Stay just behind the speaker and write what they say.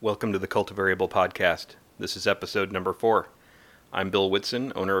Welcome to the Cultivariable Podcast. This is episode number 4. I'm Bill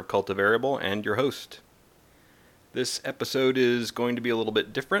Whitson, owner of Cultivariable, and your host. This episode is going to be a little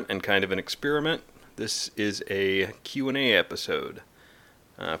bit different and kind of an experiment. This is a Q&A episode.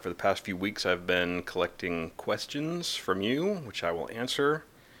 For the past few weeks, I've been collecting questions from you, which I will answer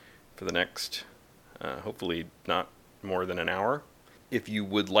for the next, hopefully not more than an hour. If you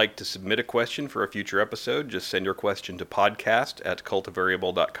would like to submit a question for a future episode, just send your question to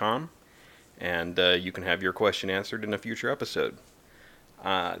podcast@cultivariable.com, and you can have your question answered in a future episode.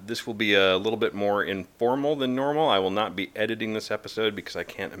 This will be a little bit more informal than normal. I will not be editing this episode because I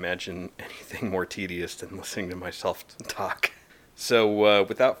can't imagine anything more tedious than listening to myself talk. So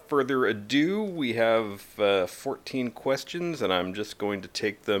without further ado, we have 14 questions, and I'm just going to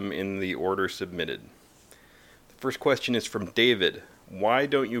take them in the order submitted. The first question is from David. Why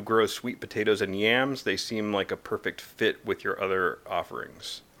don't you grow sweet potatoes and yams? They seem like a perfect fit with your other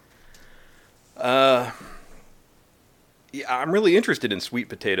offerings. Yeah, I'm really interested in sweet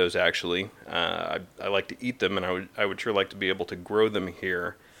potatoes, actually. I like to eat them, and I would sure like to be able to grow them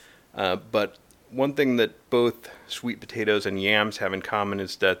here. But one thing that both sweet potatoes and yams have in common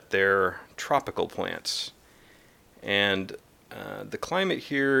is that they're tropical plants. And the climate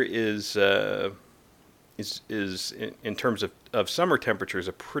here is in terms of summer temperatures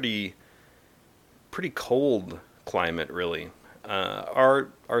a pretty cold climate, really.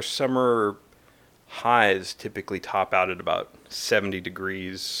 Our summer highs typically top out at about 70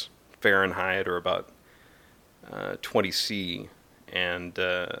 degrees Fahrenheit or about 20 C, and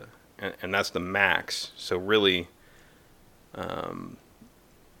that's the max. So really,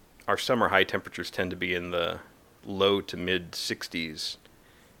 our summer high temperatures tend to be in the low to mid 60s,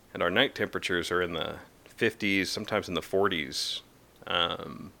 and our night temperatures are in the 50s, sometimes in the 40s,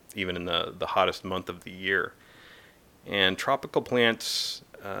 even in the hottest month of the year. And tropical plants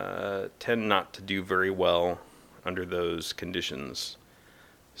tend not to do very well under those conditions.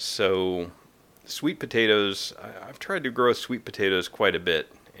 So sweet potatoes, I've tried to grow sweet potatoes quite a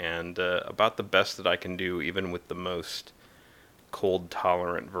bit, and about the best that I can do, even with the most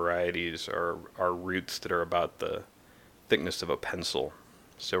cold-tolerant varieties, are roots that are about the thickness of a pencil.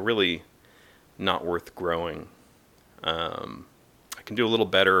 So really not worth growing. I can do a little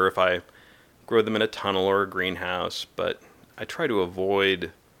better if I grow them in a tunnel or a greenhouse, but I try to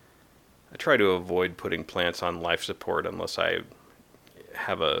avoid putting plants on life support unless I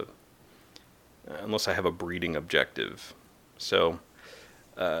have a breeding objective. So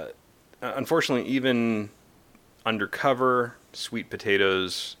unfortunately, even undercover, sweet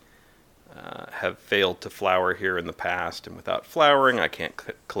potatoes have failed to flower here in the past, and without flowering I can't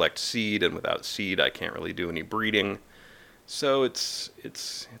collect seed, and without seed I can't really do any breeding. So it's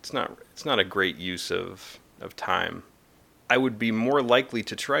not a great use of time. I would be more likely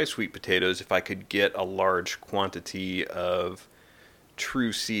to try sweet potatoes if I could get a large quantity of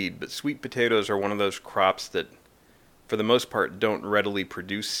true seed, but sweet potatoes are one of those crops that for the most part don't readily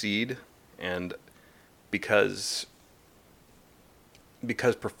produce seed, and because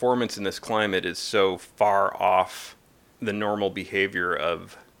performance in this climate is so far off the normal behavior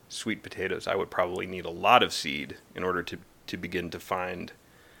of sweet potatoes, I would probably need a lot of seed in order to begin to find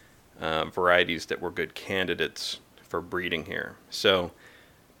varieties that were good candidates for breeding here. So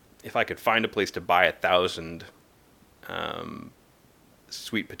if I could find a place to buy 1,000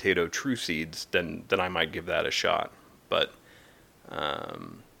 sweet potato true seeds, then I might give that a shot. But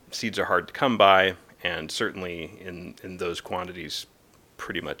seeds are hard to come by, and certainly in those quantities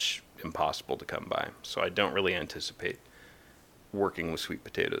pretty much impossible to come by. So I don't really anticipate working with sweet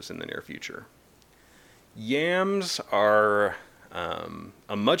potatoes in the near future. Yams are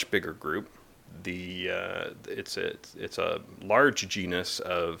a much bigger group. It's a large genus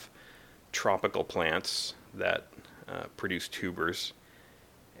of tropical plants that produce tubers,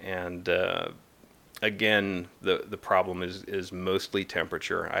 and again, the problem is mostly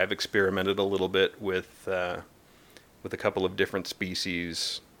temperature. I have experimented a little bit with a couple of different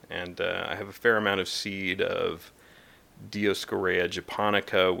species, and I have a fair amount of seed of Dioscorea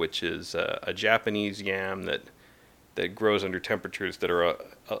japonica, which is a Japanese yam that grows under temperatures that are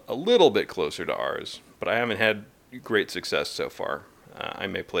a little bit closer to ours, but I haven't had great success so far. I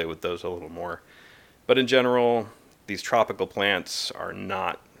may play with those a little more, but in general, these tropical plants are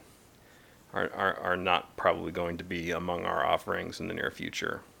not probably going to be among our offerings in the near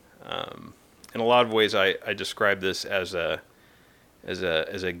future. In a lot of ways, I describe this as a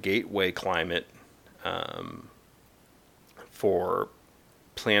gateway climate for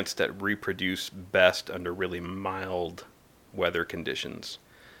plants that reproduce best under really mild weather conditions.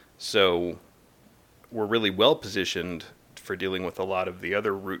 So we're really well positioned for dealing with a lot of the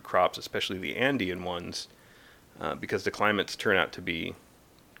other root crops, especially the Andean ones, because the climates turn out to be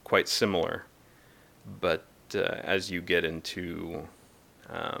quite similar. But as you get into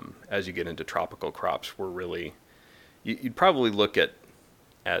tropical crops, we're really you'd probably look at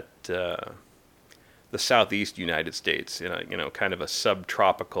the southeast United States in a kind of a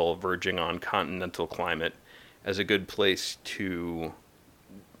subtropical, verging on continental climate as a good place to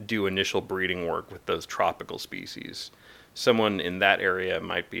do initial breeding work with those tropical species. Someone in that area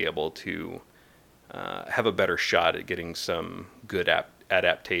might be able to have a better shot at getting some good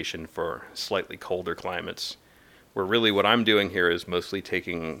adaptation for slightly colder climates. Where really what I'm doing here is mostly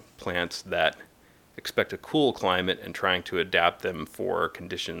taking plants that expect a cool climate and trying to adapt them for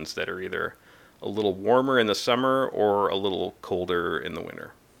conditions that are either a little warmer in the summer or a little colder in the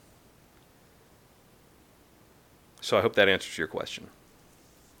winter. So I hope that answers your question.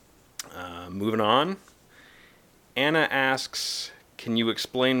 Moving on. Anna asks, can you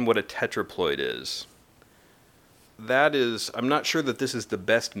explain what a tetraploid is? I'm not sure that this is the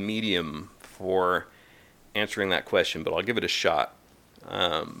best medium for answering that question, but I'll give it a shot.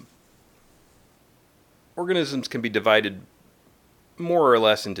 Organisms can be divided more or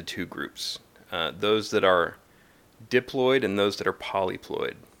less into two groups. Those that are diploid and those that are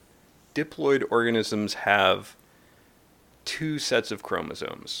polyploid. Diploid organisms have two sets of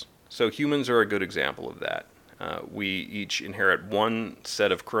chromosomes. So humans are a good example of that. We each inherit one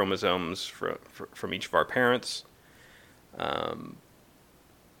set of chromosomes from each of our parents.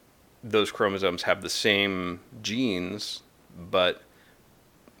 Those chromosomes have the same genes, but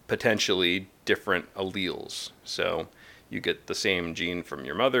potentially different alleles. So you get the same gene from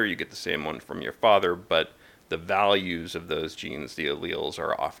your mother, you get the same one from your father, but the values of those genes, the alleles,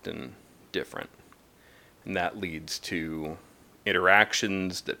 are often different. And that leads to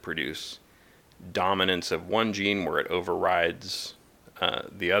interactions that produce dominance of one gene where it overrides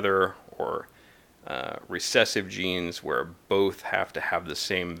the other, or recessive genes where both have to have the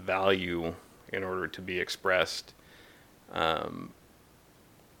same value in order to be expressed. And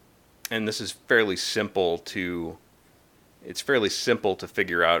this is fairly simple to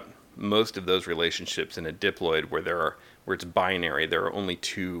figure out most of those relationships in a diploid where it's binary. There are only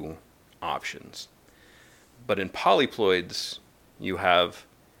two options. But in polyploids, you have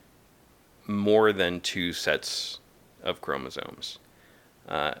more than two sets of chromosomes.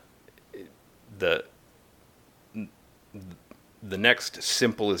 The next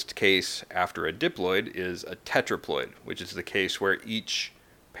simplest case after a diploid is a tetraploid, which is the case where each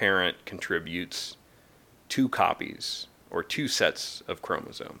parent contributes two copies or two sets of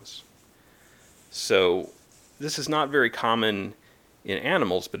chromosomes. So this is not very common in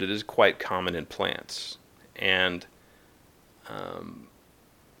animals, but it is quite common in plants. And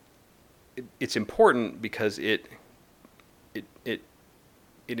it's important because it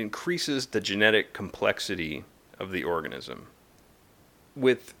increases the genetic complexity of the organism.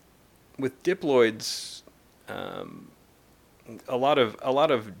 With diploids, a lot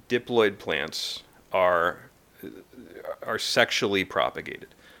of diploid plants are sexually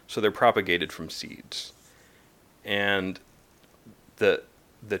propagated, so they're propagated from seeds. And the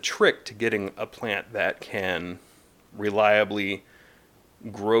trick to getting a plant that can reliably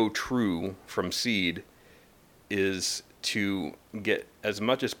grow true from seed is to get as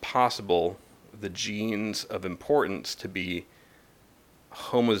much as possible the genes of importance to be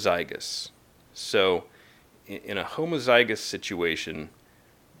homozygous. So in a homozygous situation,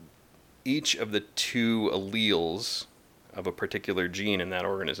 each of the two alleles of a particular gene in that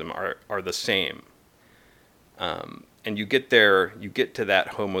organism are the same. And you get to that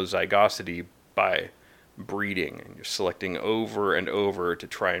homozygosity by breeding, and you're selecting over and over to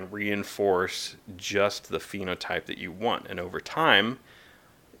try and reinforce just the phenotype that you want. And over time,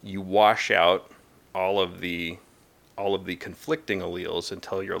 you wash out all of the conflicting alleles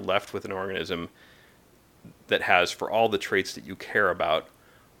until you're left with an organism that has, for all the traits that you care about,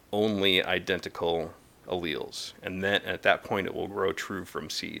 only identical alleles. And then at that point, it will grow true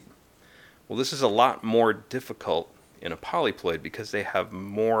from seed. Well, this is a lot more difficult in a polyploid because they have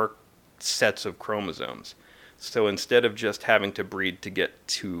more sets of chromosomes. So instead of just having to breed to get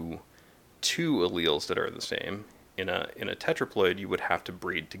to two alleles that are the same, in a tetraploid you would have to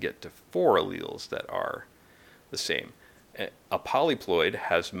breed to get to four alleles that are the same. A polyploid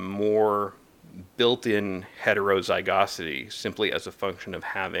has more built-in heterozygosity simply as a function of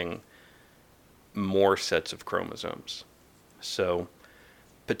having more sets of chromosomes. So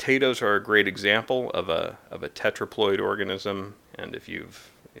potatoes are a great example of a tetraploid organism, and if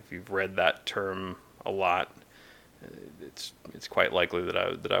you've read that term a lot, it's quite likely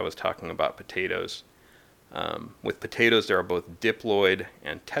that I was talking about potatoes. With potatoes, there are both diploid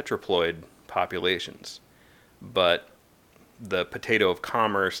and tetraploid populations, but the potato of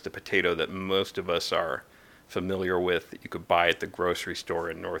commerce, the potato that most of us are familiar with, that you could buy at the grocery store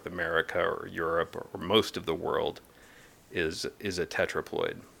in North America or Europe or most of the world, is a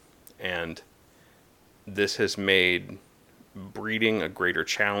tetraploid. And this has made breeding a greater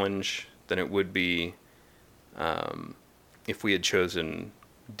challenge than it would be if we had chosen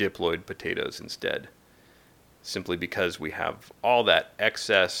diploid potatoes instead, simply because we have all that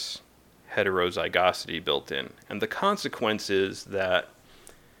excess heterozygosity built in. And the consequence is that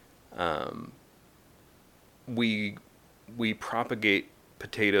we propagate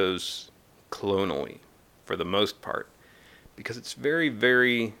potatoes clonally for the most part, because it's very,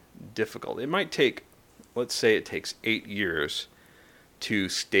 very difficult. It might take, let's say it takes 8 years to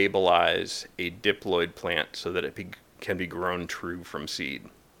stabilize a diploid plant so that it can be grown true from seed.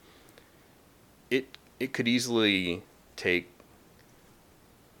 It could easily take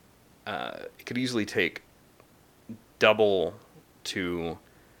double to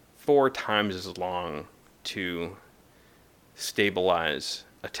 4 times as long to stabilize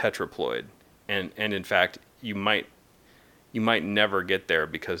a tetraploid, and in fact you might never get there,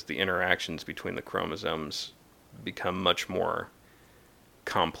 because the interactions between the chromosomes become much more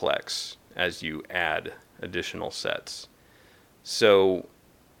complex as you add additional sets. So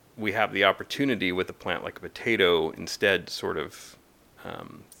we have the opportunity with a plant like a potato instead sort of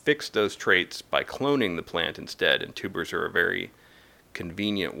fix those traits by cloning the plant instead, and tubers are a very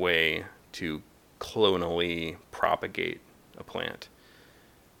convenient way to clonally propagate a plant.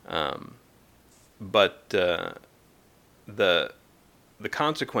 But the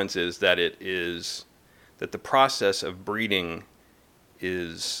consequence is that the process of breeding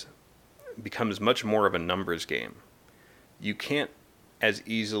becomes much more of a numbers game. You can't as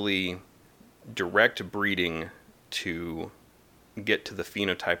easily direct breeding to get to the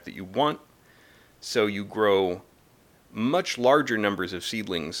phenotype that you want, so you grow much larger numbers of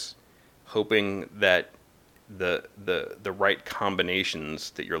seedlings, hoping that the right combinations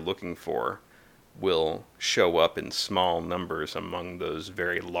that you're looking for will show up in small numbers among those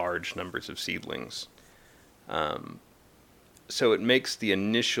very large numbers of seedlings. So it makes the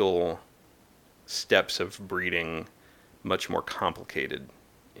initial steps of breeding much more complicated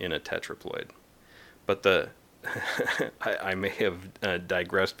in a tetraploid. But I may have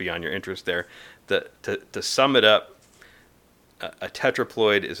digressed beyond your interest there. To sum it up, a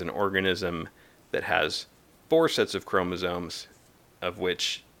tetraploid is an organism that has 4 sets of chromosomes, of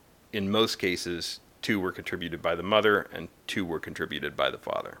which in most cases 2 were contributed by the mother and 2 were contributed by the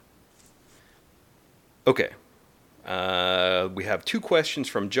father. Okay, we have 2 questions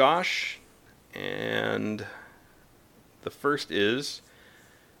from Josh, and the first is,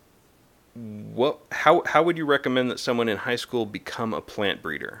 how would you recommend that someone in high school become a plant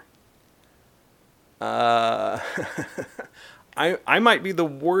breeder? I might be the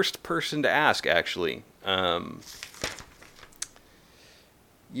worst person to ask, actually.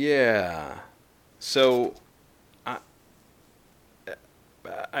 Yeah. So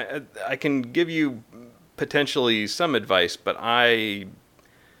I can give you potentially some advice, but I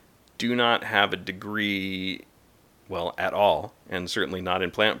do not have a degree, well, at all, and certainly not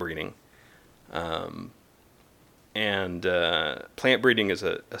in plant breeding. And plant breeding is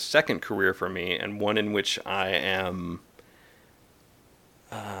a second career for me, and one in which I am,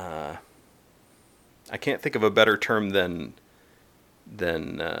 I can't think of a better term than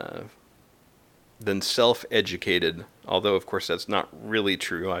self-educated. Although, of course, that's not really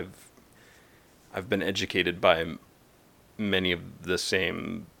true. I've been educated by many of the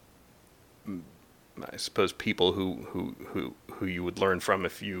same, I suppose, people who you would learn from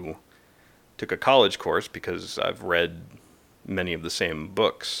if you took a college course, because I've read many of the same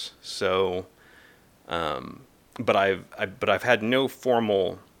books. So, but I've had no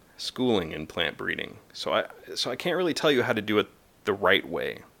formal schooling in plant breeding. So I can't really tell you how to do it the right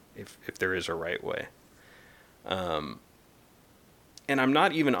way, if there is a right way. And I'm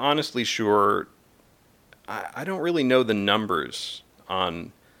not even honestly sure. I don't really know the numbers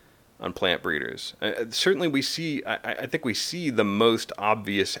on plant breeders. Certainly we see, I think we see the most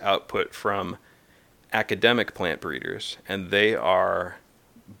obvious output from academic plant breeders, and they are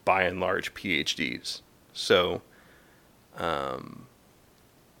by and large PhDs. So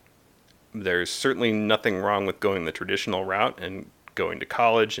there's certainly nothing wrong with going the traditional route and going to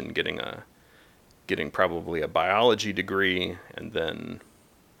college and getting probably a biology degree, and then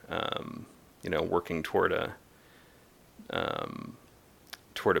working toward a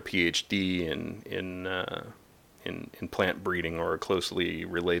PhD in plant breeding or a closely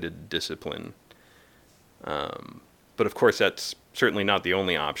related discipline. But of course, that's certainly not the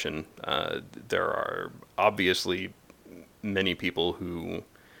only option. There are obviously many people who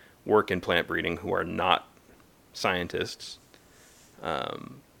work in plant breeding who are not scientists.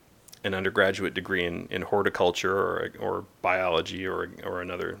 An undergraduate degree in horticulture or biology or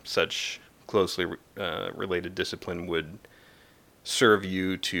another such closely related discipline would serve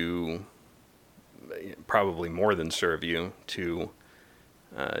you to, probably more than serve you, to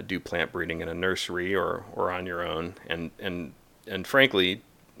do plant breeding in a nursery or on your own. And frankly,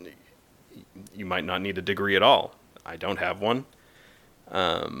 you might not need a degree at all. I don't have one.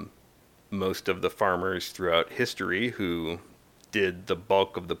 Most of the farmers throughout history who did the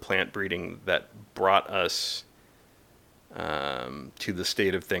bulk of the plant breeding that brought us to the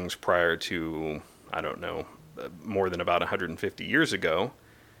state of things prior to, I don't know, more than about 150 years ago,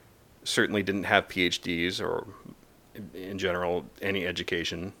 certainly didn't have PhDs or, in general, any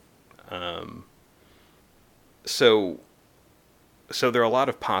education. So there are a lot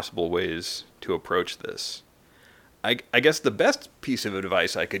of possible ways to approach this. I guess the best piece of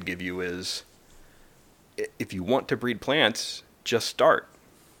advice I could give you is, if you want to breed plants, just start.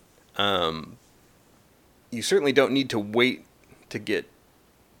 You certainly don't need to wait to get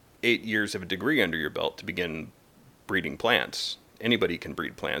 8 years of a degree under your belt to begin breeding plants. Anybody can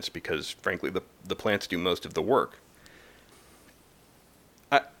breed plants because, frankly, the plants do most of the work.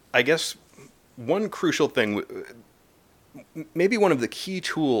 I guess one crucial thing, maybe one of the key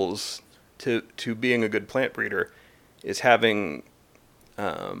tools to being a good plant breeder, is having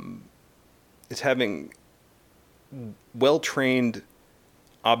well-trained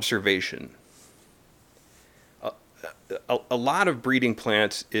observation. A lot of breeding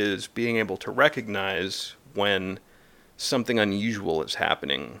plants is being able to recognize when something unusual is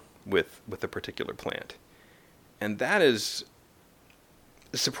happening with a particular plant. And that is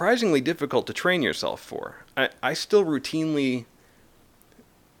surprisingly difficult to train yourself for. I still routinely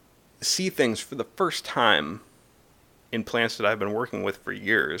see things for the first time in plants that I've been working with for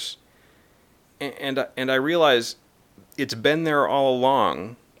years. And I realize it's been there all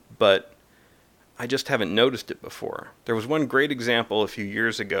along, but I just haven't noticed it before. There was one great example a few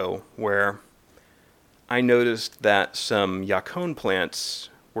years ago where I noticed that some yacon plants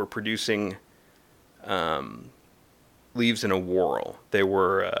were producing leaves in a whorl. They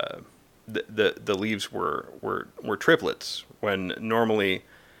were the leaves were triplets, when normally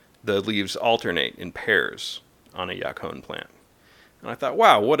the leaves alternate in pairs on a yacon plant. And I thought,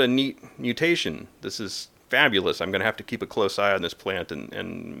 wow, what a neat mutation. This is fabulous. I'm going to have to keep a close eye on this plant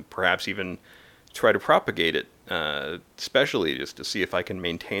and perhaps even try to propagate it, especially just to see if I can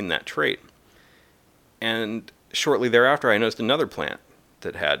maintain that trait. And shortly thereafter, I noticed another plant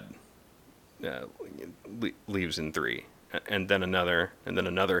that had leaves in 3, and then another, and then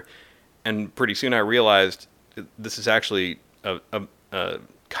another. And pretty soon I realized this is actually a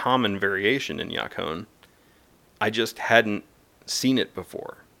common variation in yacon. I just hadn't seen it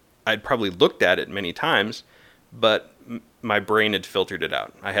before. I'd probably looked at it many times, but my brain had filtered it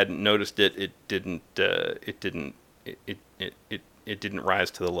out. I hadn't noticed it. It didn't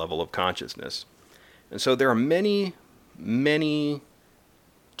rise to the level of consciousness. And so there are many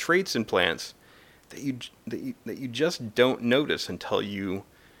traits in plants that you just don't notice until you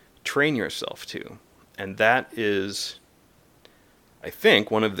train yourself to. And that is, I think,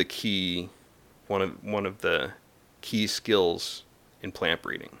 one of the key skills in plant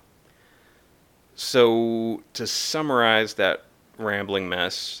breeding. So to summarize that rambling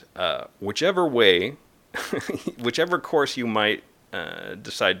mess, whichever course you might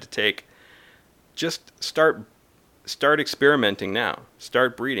decide to take, just start experimenting now.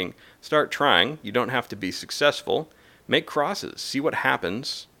 Start breeding. Start trying. You don't have to be successful. Make crosses. See what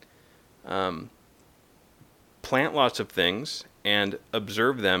happens. Plant lots of things and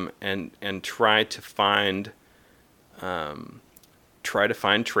observe them and try to find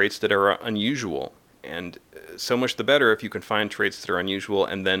traits that are unusual. And so much the better if you can find traits that are unusual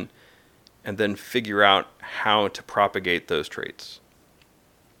and then figure out how to propagate those traits.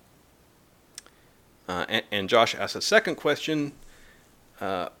 And Josh asked a second question.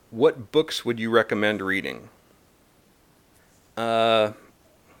 What books would you recommend reading? I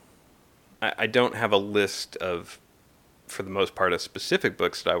don't have a list of, for the most part, of specific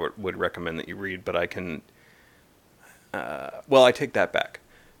books that I would recommend that you read, but I can... I take that back.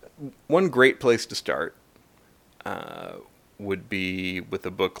 One great place to start would be with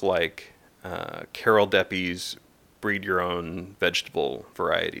a book like Carol Deppy's Breed Your Own Vegetable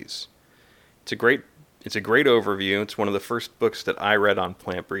Varieties. It's a great overview. It's one of the first books that I read on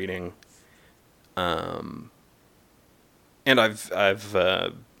plant breeding, and I've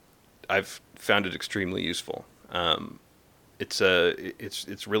I've found it extremely useful. It's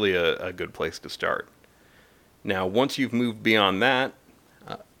really a good place to start. Now, once you've moved beyond that,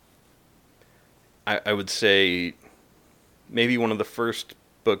 I would say maybe one of the first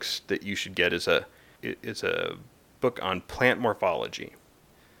books that you should get is a book on plant morphology.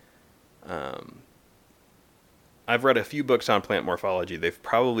 I've read a few books on plant morphology. They've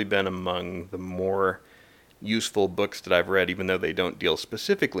probably been among the more useful books that I've read, even though they don't deal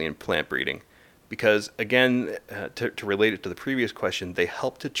specifically in plant breeding. Because, again, to relate it to the previous question, they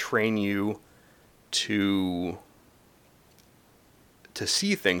help to train you to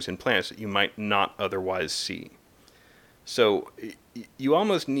see things in plants that you might not otherwise see. So you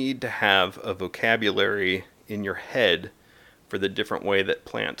almost need to have a vocabulary in your head for the different way that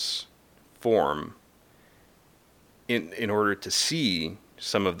plants form in order to see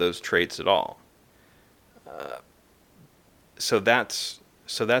some of those traits at all. So that's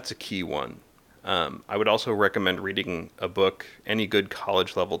a key one. I would also recommend reading a book, any good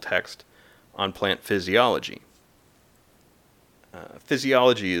college level text, on plant physiology.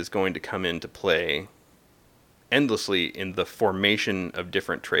 Physiology is going to come into play endlessly in the formation of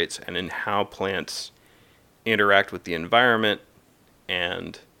different traits and in how plants interact with the environment,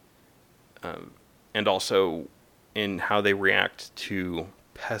 and also in how they react to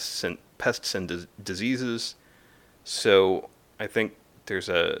pests and diseases. So I think there's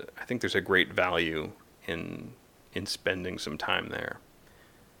a great value in spending some time there.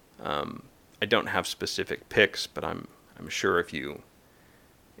 I don't have specific picks, but I'm sure if you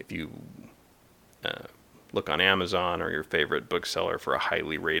look on Amazon or your favorite bookseller for a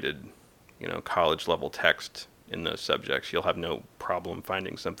highly rated, college level text in those subjects, you'll have no problem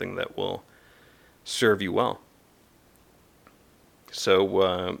finding something that will serve you well.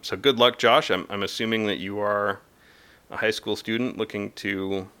 So good luck, Josh. I'm assuming that you are a high school student looking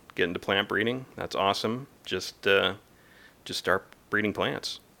to get into plant breeding. That's awesome. Just start breeding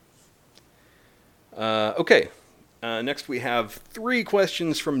plants. Okay. Next we have 3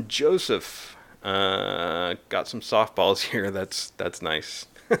 questions from Joseph. Got some softballs here. That's nice.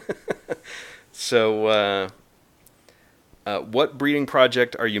 So, what breeding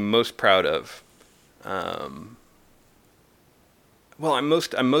project are you most proud of? Well, I'm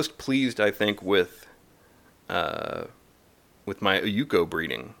most pleased, I think, with my Uyuko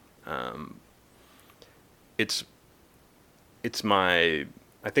breeding. It's my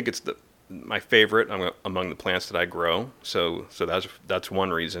favorite among the plants that I grow. So that's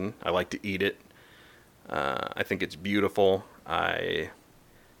one reason. I like to eat it. I think it's beautiful. I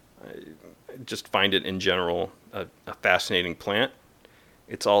just find it in general a fascinating plant.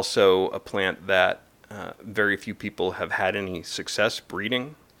 It's also a plant that very few people have had any success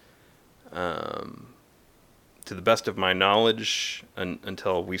breeding. To the best of my knowledge,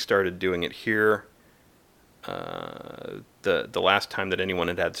 until we started doing it here, the last time that anyone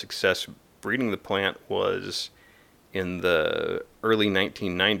had success breeding the plant was in the early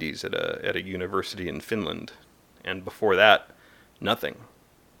 1990s at a university in Finland, and before that, nothing.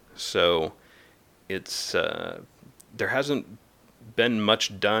 So it's there hasn't been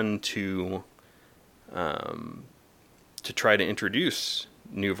much done to try to introduce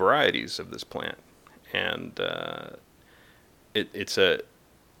new varieties of this plant, and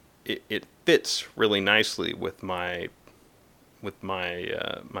it fits really nicely with my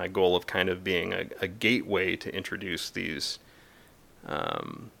goal of kind of being a gateway to introduce these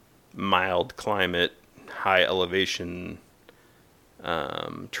mild climate, high elevation,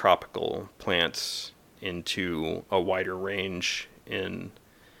 tropical plants into a wider range in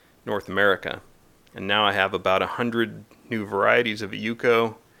North America. And now I have about 100 new varieties of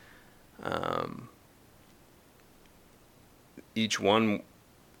Uyuko. Each one,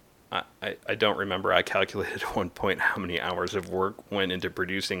 I don't remember. I calculated at one point how many hours of work went into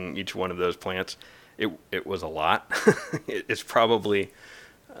producing each one of those plants. It was a lot. It's probably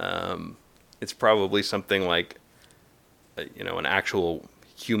something like an actual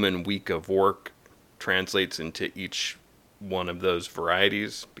human week of work translates into each one of those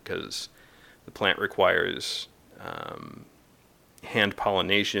varieties, because the plant requires hand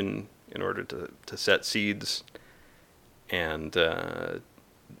pollination in order to set seeds, and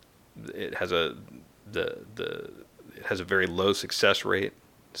it has a very low success rate.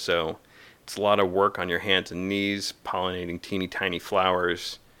 So it's a lot of work on your hands and knees pollinating teeny tiny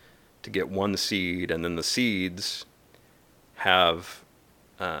flowers to get one seed, and then the seeds have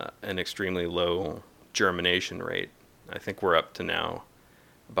an extremely low germination rate. I think we're up to now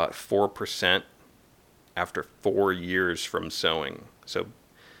about 4% after 4 years from sowing. So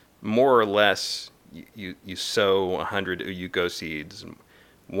more or less, you sow 100 Uyuko seeds, and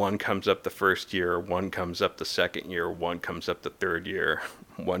one comes up the first year, one comes up the second year, one comes up the third year,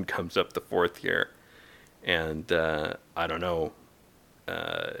 one comes up the fourth year. And I don't know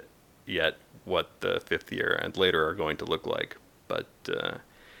yet what the fifth year and later are going to look like. But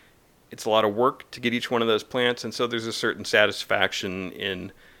it's a lot of work to get each one of those plants, and so there's a certain satisfaction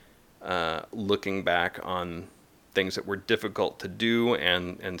in looking back on things that were difficult to do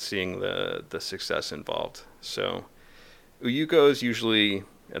and seeing the success involved. So Uyuko is usually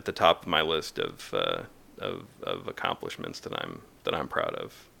at the top of my list of accomplishments that I'm proud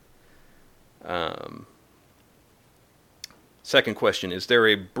of. Second question, is there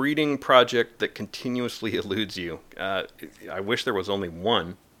a breeding project that continuously eludes you? I wish there was only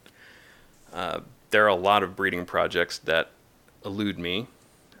one. There are a lot of breeding projects that elude me.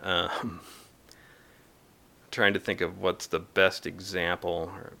 Trying to think of what's the best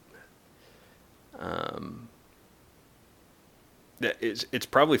example. It's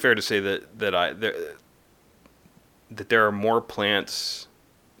probably fair to say that there are more plants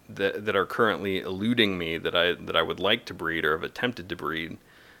that are currently eluding me that I would like to breed or have attempted to breed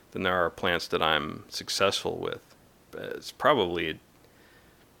than there are plants that I'm successful with. It's probably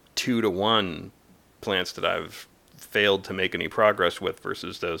 2-to-1 plants that I've failed to make any progress with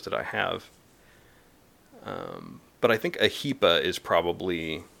versus those that I have. But I think Ahipa is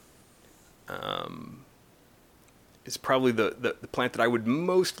probably the plant that I would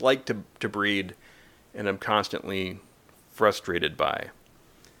most like to breed, and I'm constantly frustrated by.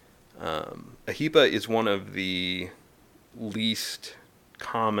 Ahipa is one of the least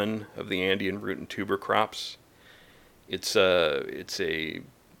common of the Andean root and tuber crops. It's a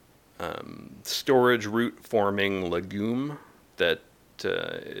storage root forming legume that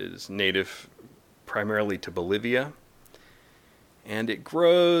is native primarily to Bolivia, and it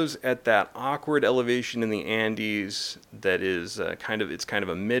grows at that awkward elevation in the Andes that is kind of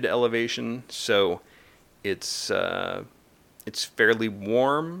a mid elevation, so it's fairly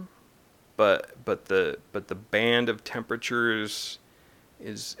warm, but the band of temperatures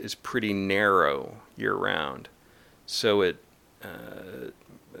is pretty narrow year round. So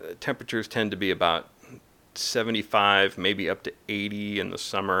temperatures tend to be about 75, maybe up to 80 in the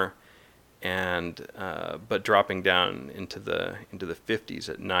summer, and but dropping down into the 50s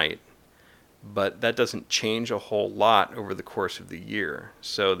at night. But that doesn't change a whole lot over the course of the year.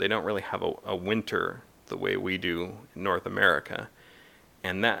 So they don't really have a winter the way we do in North America.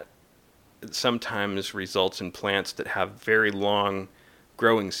 And that sometimes results in plants that have very long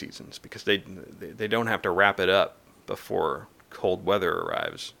growing seasons because they don't have to wrap it up before cold weather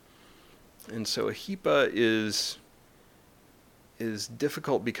arrives. And so Ahipa is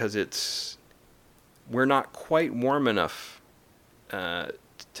difficult because we're not quite warm enough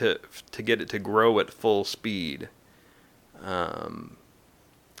to get it to grow at full speed, and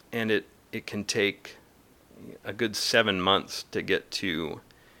it can take a good 7 months to get to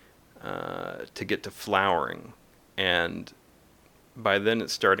flowering, and by then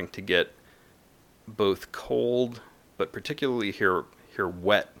it's starting to get both cold, but particularly here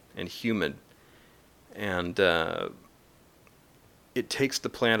wet and humid, and it takes the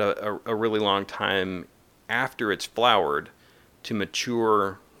plant a really long time after it's flowered to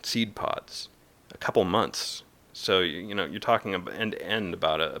mature seed pods, a couple months. So you're talking about end to end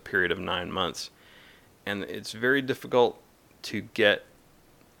about a period of 9 months, and it's very difficult to get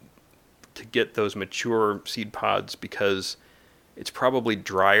those mature seed pods because it's probably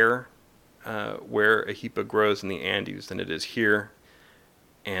drier where Ahipa grows in the Andes than it is here,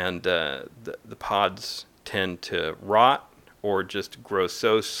 and the pods tend to rot or just grow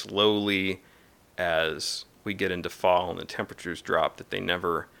so slowly as we get into fall and the temperatures drop that they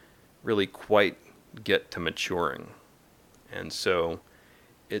never really quite get to maturing. And so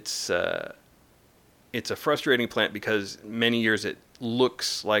it's a frustrating plant because many years it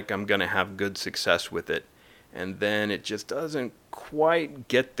looks like I'm going to have good success with it, and then it just doesn't quite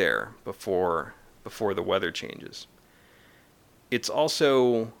get there before the weather changes. It's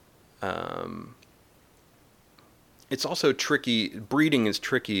also tricky. Breeding is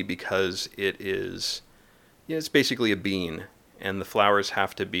tricky because it's basically a bean, and the flowers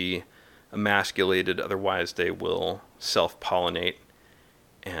have to be emasculated, otherwise they will self-pollinate,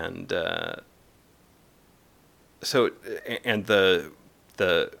 and the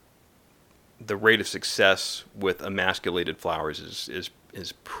rate of success with emasculated flowers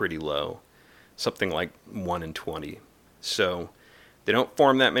is pretty low, something like 1 in 20. So they don't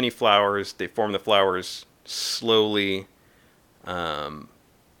form that many flowers. They form the flowers slowly, and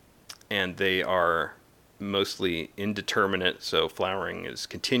they are mostly indeterminate, so flowering is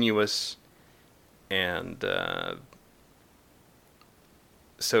continuous, and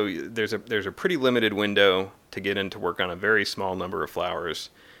there's a pretty limited window to get in to work on a very small number of flowers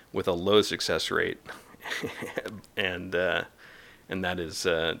with a low success rate, and that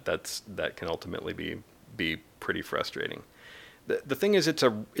can ultimately be pretty frustrating. The thing is, it's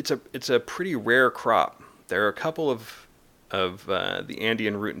a pretty rare crop. There are a couple of the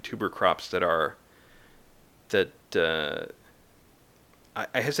Andean root and tuber crops that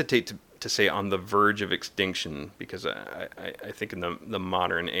I hesitate to say on the verge of extinction, because I think in the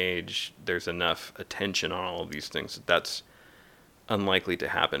modern age there's enough attention on all of these things that's unlikely to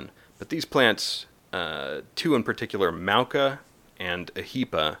happen. But these plants, two in particular, Mauca and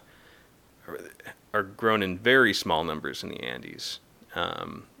Ahipa, are grown in very small numbers in the Andes.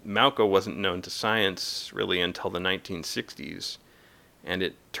 Mauca wasn't known to science really until the 1960s, and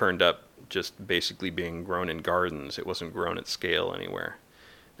it turned up just basically being grown in gardens. It wasn't grown at scale anywhere.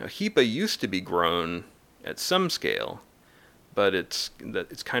 Now, Ahipa used to be grown at some scale, but it's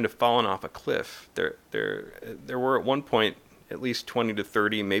kind of fallen off a cliff. There were at one point at least 20 to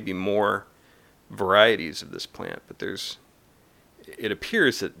 30, maybe more, varieties of this plant, but it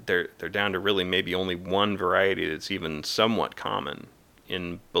appears that they're down to really maybe only one variety that's even somewhat common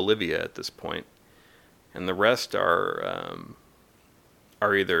in Bolivia at this point, and the rest are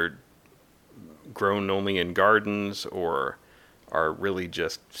either grown only in gardens or are really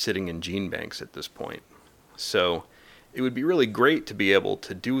just sitting in gene banks at this point. So it would be really great to be able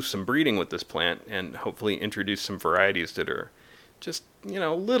to do some breeding with this plant and hopefully introduce some varieties that are just, a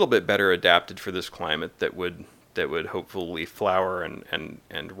little bit better adapted for this climate, that would hopefully flower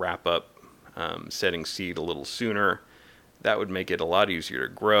and wrap up setting seed a little sooner. That would make it a lot easier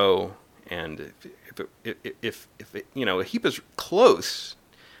to grow. And if Ahipa's close,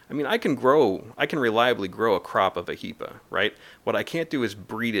 I mean, I can reliably grow a crop of Ahipa, right? What I can't do is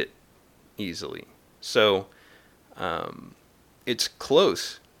breed it easily. So it's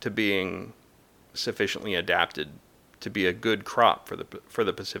close to being sufficiently adapted to be a good crop for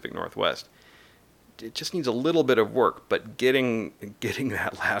the Pacific Northwest. It just needs a little bit of work, but getting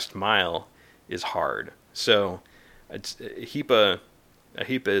that last mile is hard. So Ahipa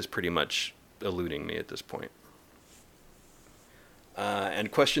is pretty much eluding me at this point.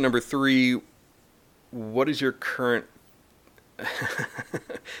 And question number 3, what is your current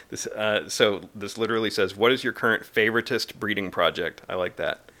so this literally says, what is your current favoritist breeding project? I like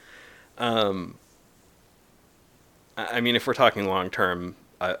that. I mean, if we're talking long term,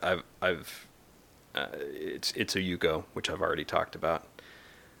 it's a Yucco, which I've already talked about.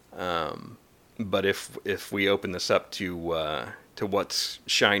 But if we open this up to what's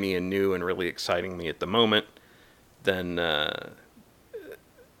shiny and new and really exciting me at the moment, then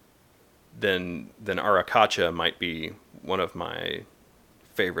Aracacha might be one of my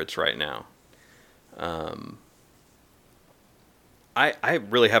favorites right now. I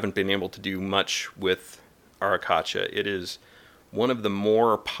really haven't been able to do much with Aracacha. It is one of the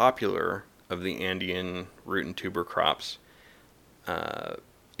more popular of the Andean root and tuber crops.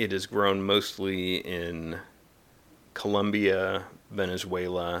 It is grown mostly in Colombia,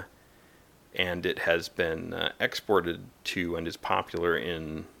 Venezuela, and it has been exported to and is popular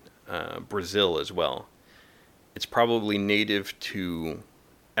in Brazil as well. It's probably native to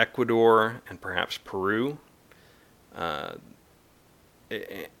Ecuador and perhaps Peru.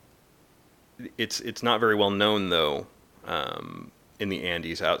 It's not very well known, though, in the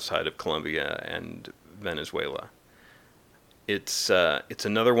Andes outside of Colombia and Venezuela. It's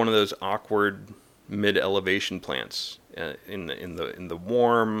another one of those awkward mid-elevation plants in the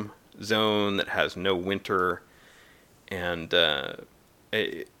warm zone that has no winter, and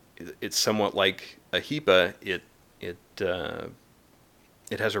it's somewhat like Ahipa. It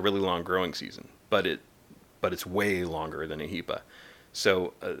has a really long growing season, but it's way longer than Ahipa.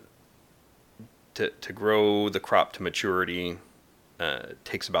 So to grow the crop to maturity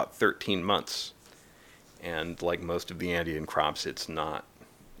takes about 13 months, and like most of the Andean crops, it's not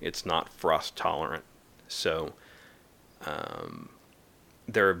frost tolerant. So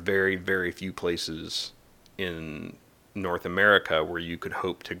there are very, very few places in North America where you could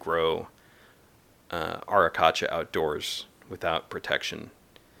hope to grow Aracacha outdoors without protection.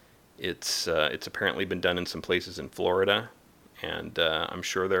 It's apparently been done in some places in Florida, and I'm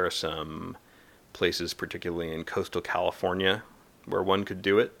sure there are some places, particularly in coastal California, where one could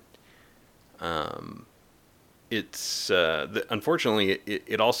do it. Unfortunately,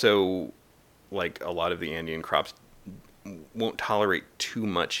 it also, like a lot of the Andean crops, won't tolerate too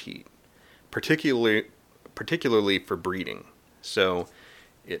much heat, particularly for breeding. So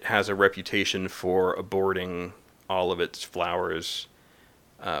it has a reputation for aborting all of its flowers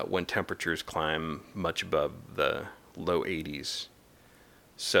when temperatures climb much above the low 80s.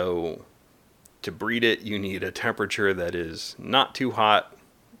 So to breed it, you need a temperature that is not too hot,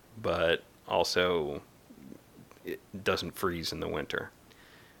 but also it doesn't freeze in the winter.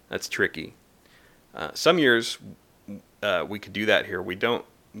 That's tricky. Some years we could do that here. We don't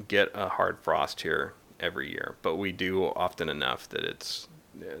get a hard frost here every year, but we do often enough that it's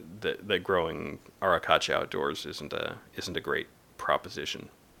that growing Arakacha outdoors isn't a great proposition.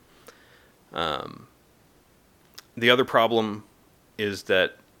 The other problem is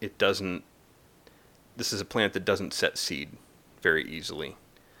that it doesn't. This is a plant that doesn't set seed very easily.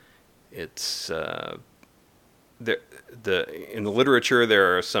 It's in the literature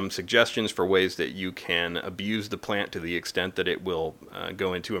there are some suggestions for ways that you can abuse the plant to the extent that it will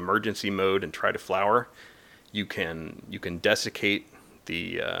go into emergency mode and try to flower. You can desiccate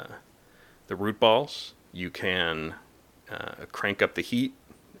the root balls. You can crank up the heat,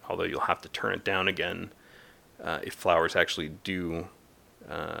 although you'll have to turn it down again if flowers actually do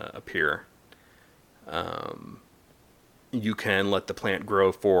appear. You can let the plant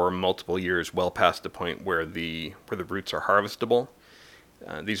grow for multiple years, well past the point where the roots are harvestable.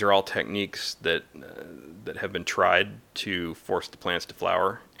 These are all techniques that have been tried to force the plants to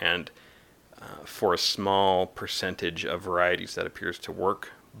flower, and for a small percentage of varieties that appears to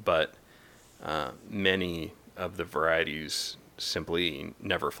work, but many of the varieties simply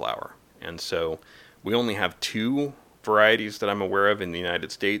never flower. And so we only have 2 varieties that I'm aware of in the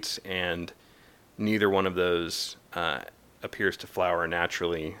United States, and neither one of those appears to flower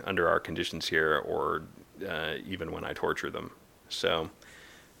naturally under our conditions here, or even when I torture them. So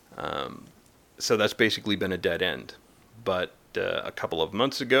that's basically been a dead end. But a couple of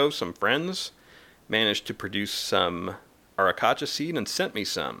months ago, some friends managed to produce some Arakacha seed and sent me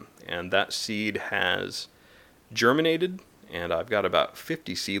some. And that seed has germinated, and I've got about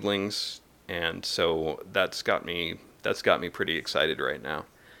 50 seedlings, and so that's got me pretty excited right now.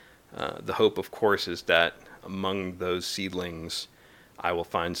 The hope, of course, is that among those seedlings, I will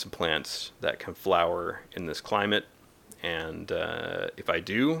find some plants that can flower in this climate, and if I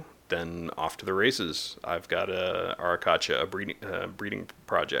do, then off to the races. I've got a Arakacha breeding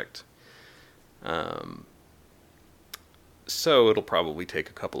project. So it'll probably take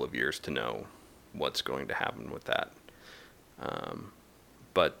a couple of years to know what's going to happen with that.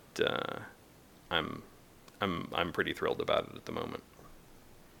 But I'm pretty thrilled about it at the moment.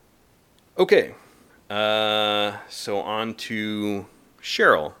 Okay, so on to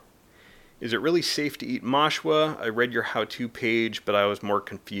Cheryl. Is it really safe to eat mashua? I read your how-to page, but I was more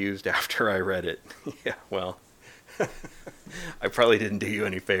confused after I read it. Yeah, well, I probably didn't do you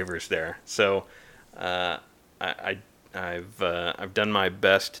any favors there. So I've done my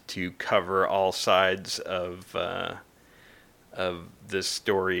best to cover all sides of this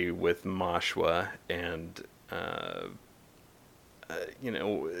story with mashua, and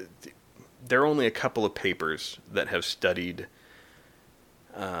there are only a couple of papers that have studied.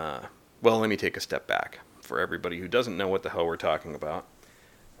 Well, let me take a step back for everybody who doesn't know what the hell we're talking about.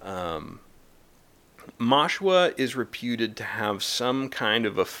 Mashua is reputed to have some kind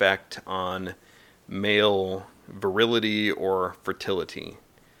of effect on male virility or fertility,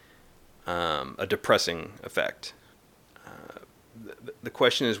 a depressing effect. The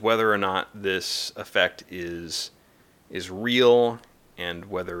question is whether or not this effect is real and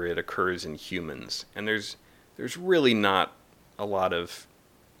whether it occurs in humans. And there's really not a lot of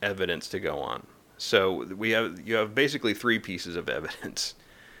evidence to go on. So you have basically 3 pieces of evidence.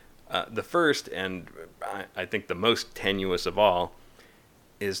 The first, and I think the most tenuous of all,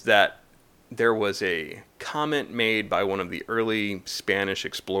 is that there was a comment made by one of the early Spanish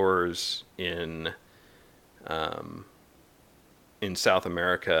explorers in South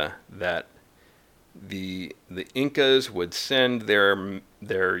America that the Incas would send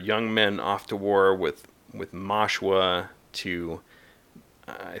their young men off to war with mashua to,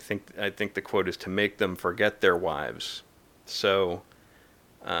 I think the quote is, to make them forget their wives. So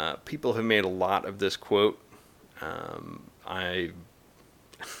people have made a lot of this quote. I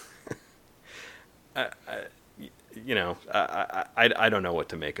don't know what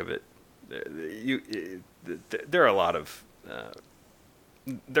to make of it. There are a lot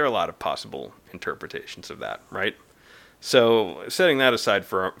of possible interpretations of that, right? So setting that aside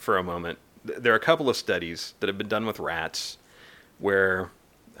for a moment, there are a couple of studies that have been done with rats where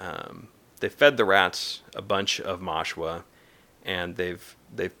they fed the rats a bunch of mashua, and they've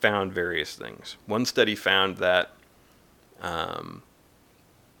found various things. One study found that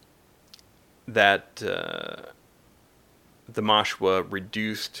the mashua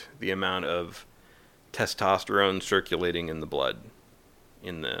reduced the amount of testosterone circulating in the blood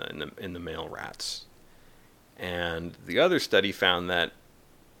in the male rats, and the other study found that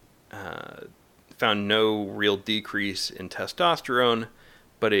found no real decrease in testosterone,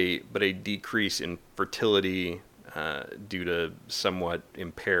 but a decrease in fertility due to somewhat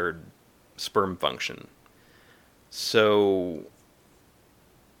impaired sperm function. So,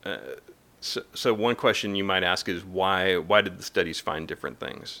 so one question you might ask is why did the studies find different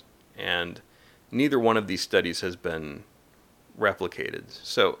things? And neither one of these studies has been replicated.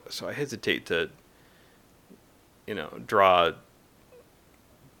 So I hesitate to draw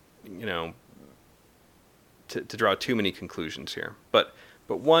to draw too many conclusions here. But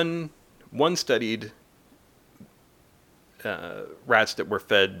one studied rats that were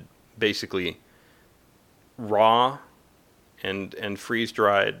fed basically raw and freeze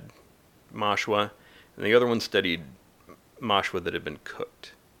dried mashwa, and the other one studied mashwa that had been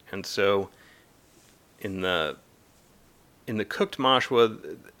cooked. And so in the cooked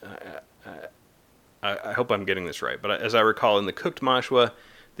mashwa, I hope I'm getting this right, but as I recall, in the cooked mashwa,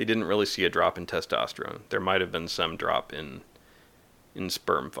 they didn't really see a drop in testosterone. There might have been some drop in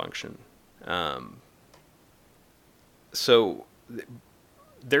sperm function. So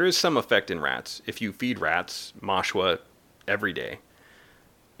there is some effect in rats if you feed rats mashwa every day,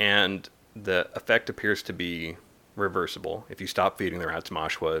 and the effect appears to be reversible. If you stop feeding the rats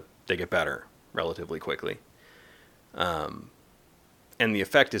mashwa, they get better relatively quickly. And the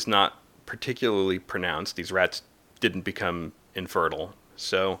effect is not particularly pronounced. These rats didn't become infertile.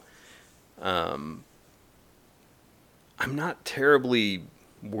 So I'm not terribly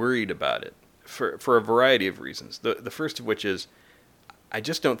worried about it for a variety of reasons. The first of which is I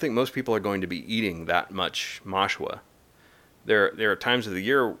just don't think most people are going to be eating that much mashwa. There are times of the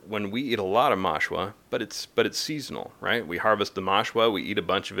year when we eat a lot of mashwa, but it's seasonal, right? We harvest the mashwa, we eat a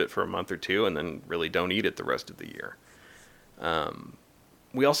bunch of it for a month or two, and then really don't eat it the rest of the year.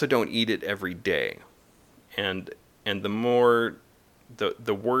 We also don't eat it every day, and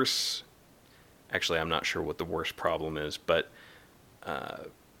the worse. Actually, I'm not sure what the worst problem is, but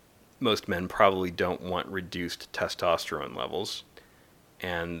most men probably don't want reduced testosterone levels,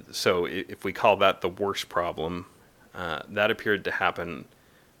 and so if we call that the worst problem, that appeared to happen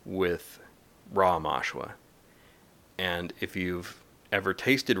with raw mashwa. And if you've ever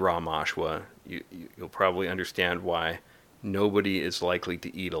tasted raw mashwa, you'll probably understand why nobody is likely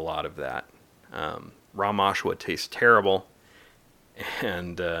to eat a lot of that. Raw mashwa tastes terrible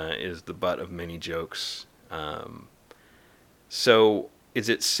and is the butt of many jokes. So is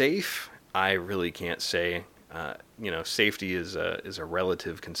it safe? I really can't say. Safety is a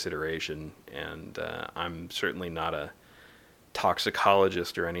relative consideration, and I'm certainly not a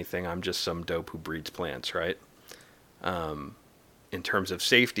toxicologist or anything. I'm just some dope who breeds plants, right? In terms of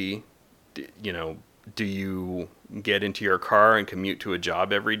safety, do you get into your car and commute to a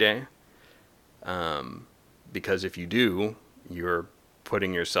job every day? Because if you do, you're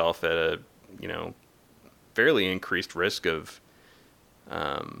putting yourself at a fairly increased risk of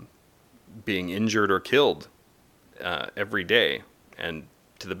being injured or killed every day. And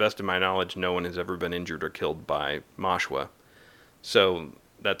to the best of my knowledge, no one has ever been injured or killed by mashwa. So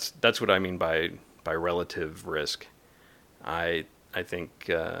that's what I mean by relative risk. I think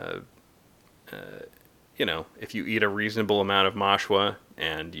if you eat a reasonable amount of mashwa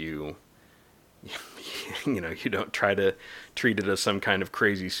and you don't try to treat it as some kind of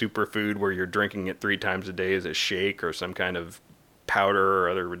crazy superfood where you're drinking it 3 times a day as a shake or some kind of powder or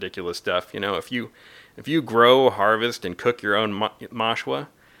other ridiculous stuff. If you grow, harvest, and cook your own mashwa,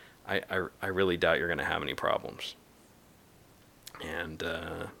 I really doubt you're going to have any problems. And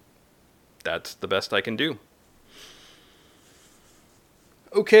that's the best I can do.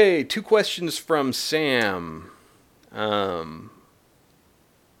 Okay, 2 questions from Sam. The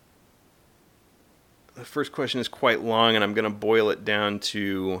first question is quite long, and I'm going to boil it down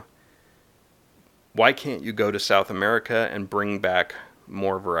to why can't you go to South America and bring back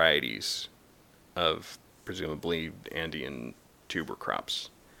more varieties of presumably Andean tuber crops?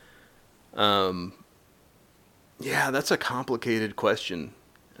 Yeah, that's a complicated question.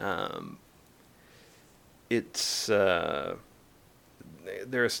 It's there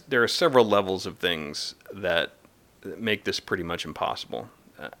are several levels of things that make this pretty much impossible.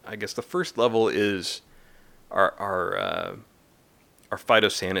 I guess the first level is our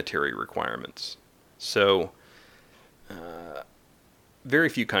phytosanitary requirements. So, very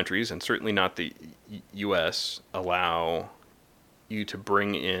few countries, and certainly not the U.S., allow you to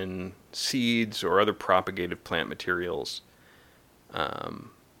bring in seeds or other propagated plant materials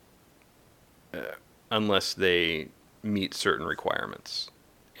unless they meet certain requirements.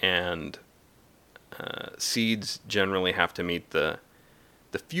 And seeds generally have to meet the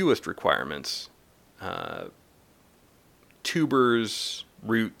fewest requirements. Tubers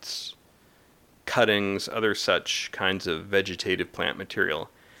roots, cuttings, other such kinds of vegetative plant material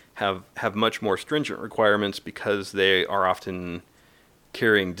have much more stringent requirements because they are often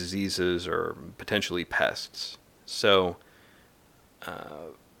carrying diseases or potentially pests. So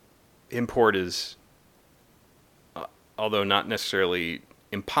import is, although not necessarily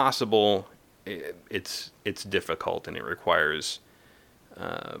impossible, it's difficult, and it requires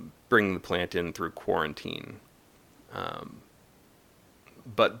bringing the plant in through quarantine.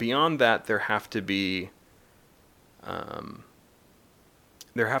 But beyond that, there have to be some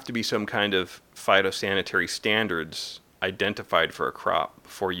kind of phytosanitary standards identified for a crop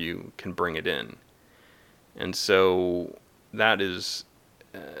before you can bring it in. And so that is,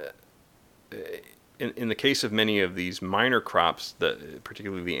 in the case of many of these minor crops,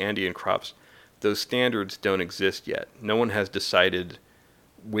 particularly the Andean crops, those standards don't exist yet. No one has decided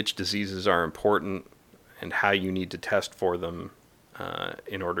which diseases are important and how you need to test for them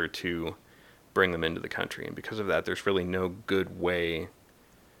in order to bring them into the country. And because of that, there's really no good way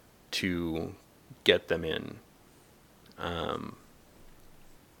to get them in. And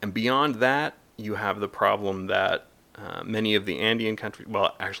beyond that, you have the problem that many of the Andean countries,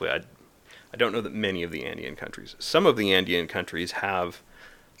 well, actually, I don't know that many of the Andean countries, some of the Andean countries have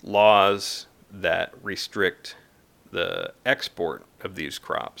laws that restrict the export of these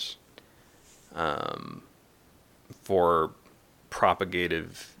crops for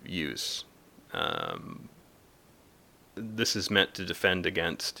propagative use. This is meant to defend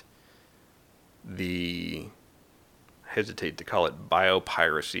against I hesitate to call it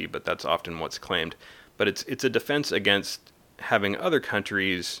biopiracy, but that's often what's claimed. But it's a defense against having other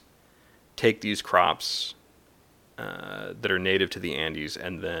countries take these crops that are native to the Andes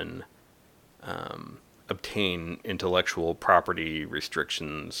and then obtain intellectual property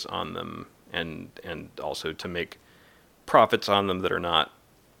restrictions on them, and also to make profits on them that are not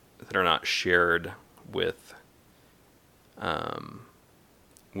shared with the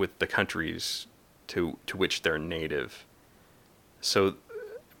countries to which they're native. So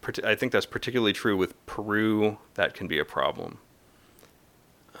I think that's particularly true with Peru. That can be a problem.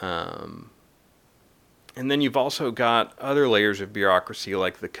 And then you've also got other layers of bureaucracy,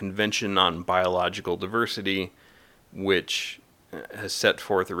 like the Convention on Biological Diversity, which has set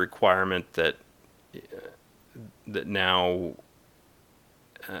forth a requirement that now,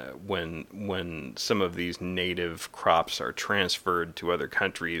 when some of these native crops are transferred to other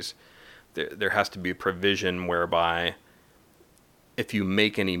countries, there has to be a provision whereby if you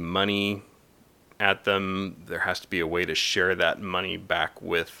make any money at them, there has to be a way to share that money back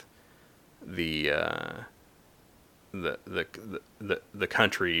with the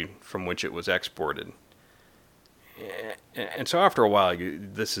country from which it was exported. And so after a while,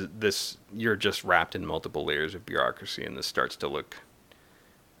 you're just wrapped in multiple layers of bureaucracy, and this starts to look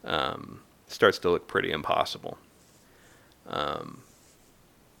pretty impossible.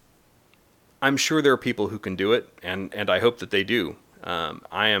 I'm sure there are people who can do it, and I hope that they do.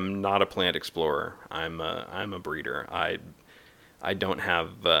 I am not a plant explorer. I'm a breeder. I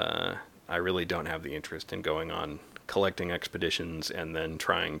really don't have the interest in going on collecting expeditions and then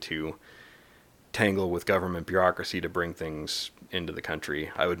trying to tangle with government bureaucracy to bring things into the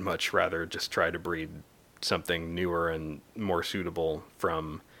country. I would much rather just try to breed something newer and more suitable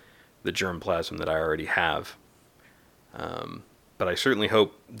from the germplasm that I already have. But I certainly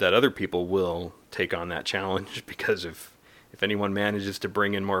hope that other people will take on that challenge, because if anyone manages to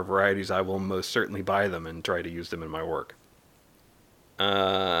bring in more varieties, I will most certainly buy them and try to use them in my work.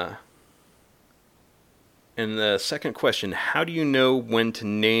 And the second question, how do you know when to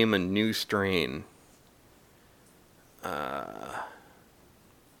name a new strain?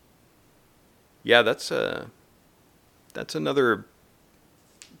 Yeah, that's another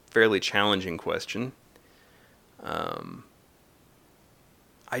fairly challenging question.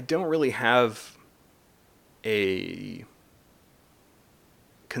 I don't really have a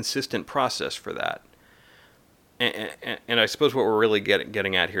consistent process for that. And I suppose what we're really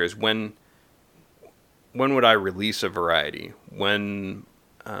getting at here is when would I release a variety? When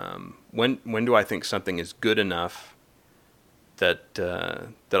do I think something is good enough that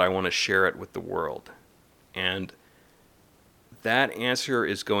I want to share it with the world? And that answer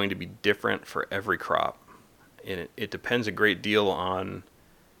is going to be different for every crop. And it depends a great deal on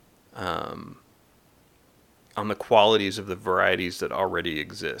the qualities of the varieties that already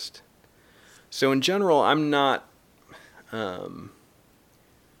exist. So in general, I'm not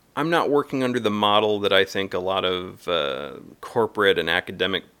working under the model that I think a lot of corporate and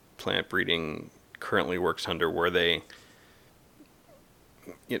academic plant breeding currently works under, where they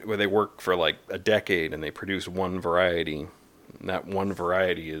work for like a decade and they produce one variety, And that one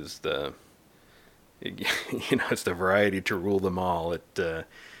variety is it's the variety to rule them all.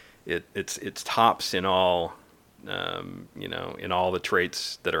 It's tops in all, in all the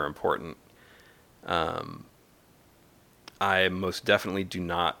traits that are important. I most definitely do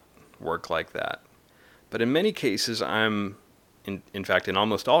not work like that. But in many cases, in fact, in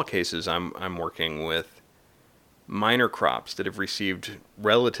almost all cases, I'm working with minor crops that have received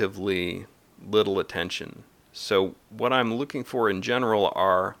relatively little attention. So what I'm looking for in general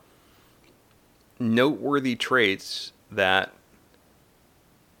are noteworthy traits that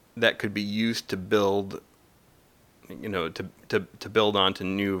could be used to build, to build onto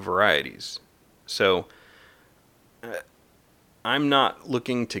new varieties. So I'm not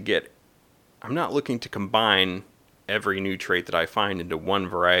looking to combine every new trait that I find into one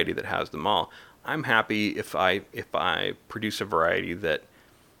variety that has them all. I'm happy if I produce a variety that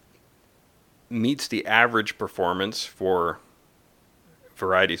meets the average performance for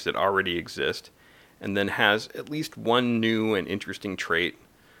varieties that already exist, and then has at least one new and interesting trait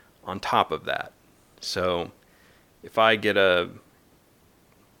on top of that. So if I'm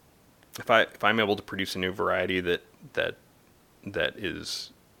able to produce a new variety that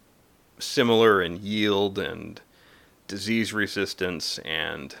is similar in yield and disease resistance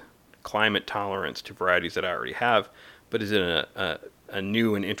and climate tolerance to varieties that I already have, but is in a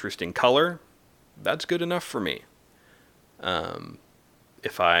new and interesting color, that's good enough for me.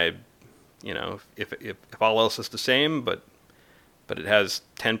 If all else is the same, but it has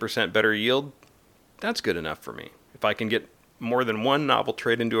 10% better yield, that's good enough for me. If I can get more than one novel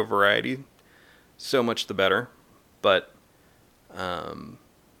trait into a variety, so much the better. But I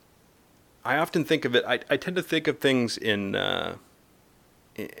often think of it. I tend to think of things in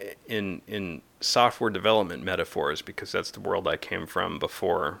software development metaphors, because that's the world I came from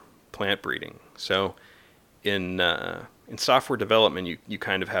before plant breeding. So in software development, you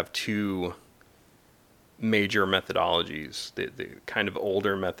kind of have two major methodologies. The kind of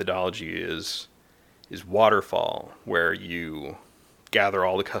older methodology is waterfall, where you gather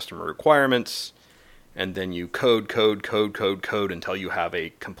all the customer requirements, and then you code until you have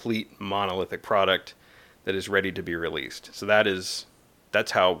a complete monolithic product that is ready to be released. So that's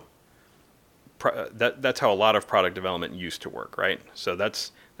how a lot of product development used to work, right? So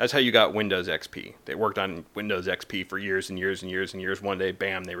that's how you got Windows XP. They worked on Windows XP for years and years and years and years. One day,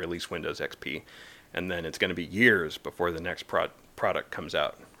 bam, they release Windows XP, and then it's going to be years before the next product comes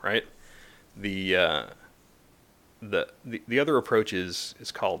out, right? The other approach is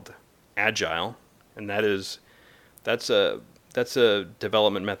called Agile, and that's a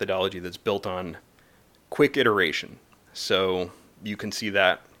development methodology that's built on quick iteration. So you can see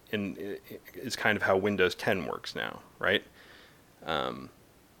that it's kind of how Windows 10 works now, right?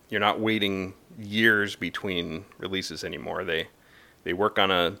 You're not waiting years between releases anymore. They work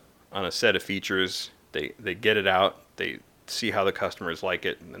on a set of features. They get it out. They see how the customers like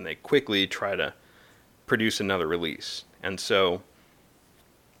it, and then they quickly try to produce another release. And so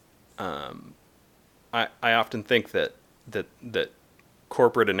I often think that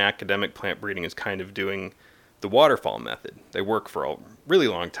corporate and academic plant breeding is kind of doing the waterfall method. They work for a really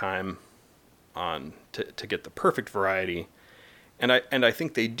long time to get the perfect variety, and I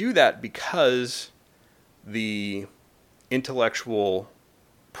think they do that because the intellectual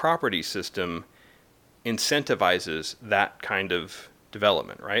property system incentivizes that kind of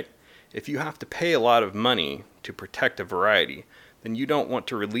development, right? If you have to pay a lot of money to protect a variety, then you don't want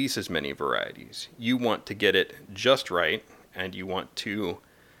to release as many varieties. You want to get it just right, and you want to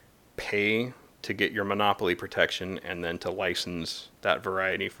pay to get your monopoly protection and then to license that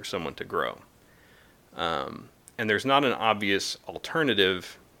variety for someone to grow. And there's not an obvious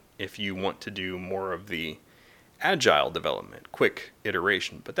alternative if you want to do more of the agile development, quick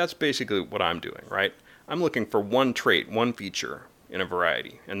iteration. But that's basically what I'm doing, right? I'm looking for one trait, one feature in a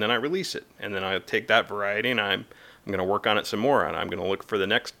variety, and then I release it. And then I take that variety and I'm going to work on it some more, and I'm going to look for the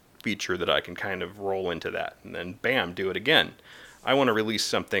next feature that I can kind of roll into that, and then bam, do it again. I want to release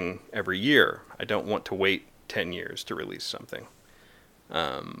something every year. I don't want to wait 10 years to release something.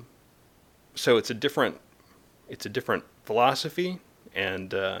 So it's a different philosophy,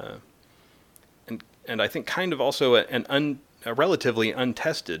 and I think kind of also a relatively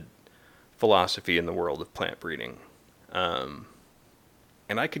untested philosophy in the world of plant breeding. And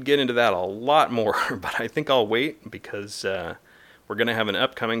I could get into that a lot more, but I think I'll wait, because we're going to have an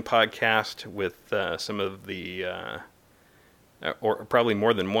upcoming podcast with some of the, or probably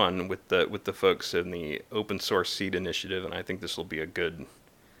more than one, with the folks in the Open Source Seed Initiative, and I think this will be a good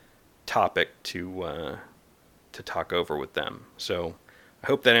topic to talk over with them. So I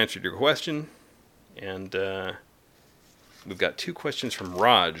hope that answered your question, and we've got two questions from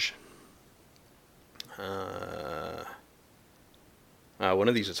Raj. One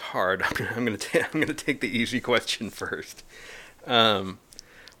of these is hard. I'm gonna take the easy question first.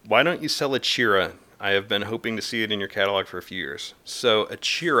 Why don't you sell Achira? I have been hoping to see it in your catalog for a few years. So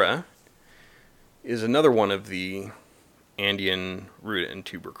Achira is another one of the Andean root and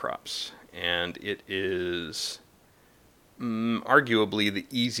tuber crops, and it is arguably the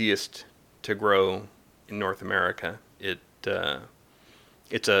easiest to grow in North America.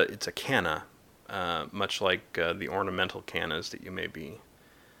 It's a canna, much like the ornamental cannas that you may be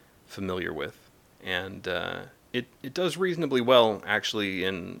familiar with, and it does reasonably well actually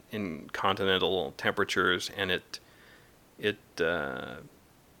in continental temperatures, and it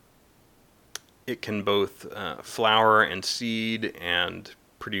can both flower and seed and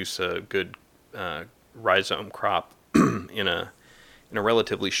produce a good rhizome crop in a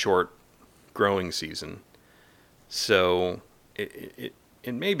relatively short growing season. So it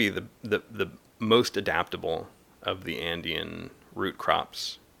may be the most adaptable of the Andean root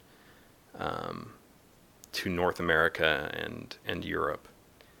crops to North America and Europe.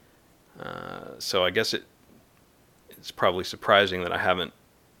 So I guess it's probably surprising that I haven't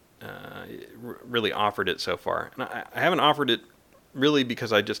really offered it so far. And I haven't offered it really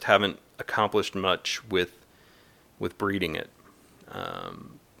because I just haven't accomplished much with breeding it.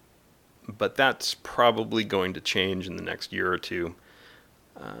 But that's probably going to change in the next year or two.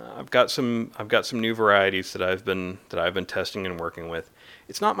 I've got some new varieties that I've been testing and working with.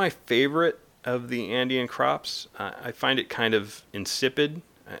 It's not my favorite of the Andean crops. I find it kind of insipid.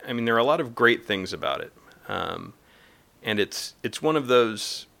 I mean, there are a lot of great things about it, and it's one of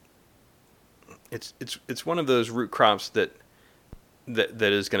those. It's one of those root crops that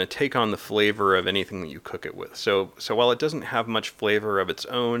is going to take on the flavor of anything that you cook it with. So while it doesn't have much flavor of its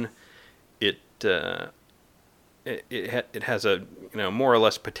own, it has a more or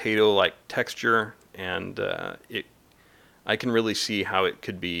less potato-like texture, and I can really see how it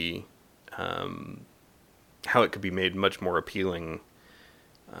could be made much more appealing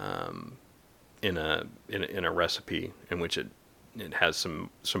in a recipe in which it has some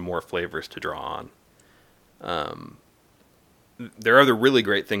more flavors to draw on. There are other really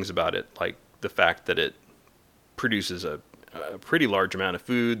great things about it, like the fact that it produces a pretty large amount of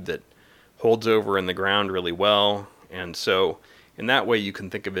food that holds over in the ground really well, and so in that way you can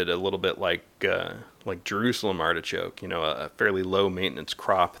think of it a little bit like Jerusalem artichoke, a fairly low maintenance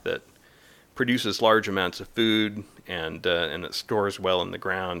crop that produces large amounts of food and it stores well in the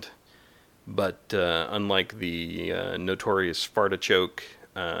ground. But unlike the notorious fartichoke,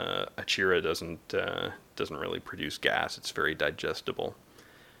 Achira doesn't really produce gas. It's very digestible.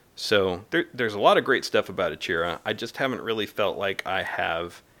 So there's a lot of great stuff about Achira. I just haven't really felt like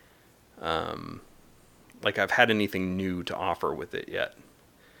I've had anything new to offer with it yet.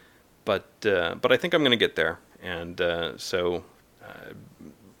 But I think I'm going to get there, and so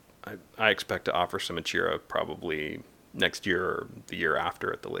I expect to offer some Achira probably next year or the year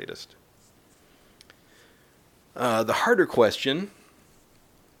after at the latest. The harder question: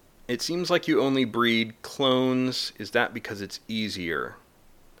 it seems like you only breed clones. Is that because it's easier?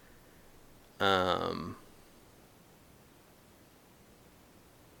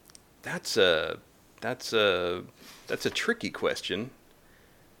 That's a tricky question.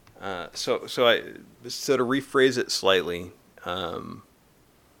 So to rephrase it slightly,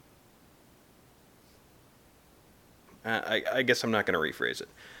 I guess I'm not going to rephrase it.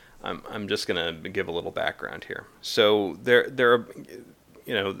 I'm just going to give a little background here. So there are,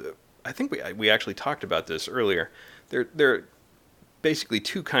 I think we actually talked about this earlier. There are basically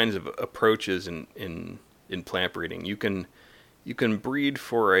two kinds of approaches in plant breeding. You can breed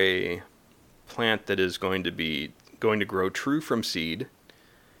for a plant that is going to grow true from seed,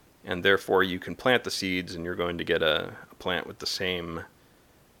 and therefore you can plant the seeds and you're going to get a plant with the same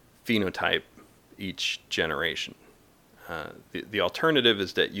phenotype each generation. The alternative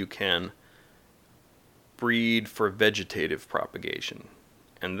is that you can breed for vegetative propagation,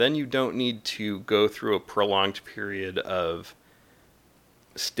 and then you don't need to go through a prolonged period of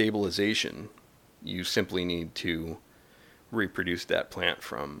stabilization. You simply need to reproduce that plant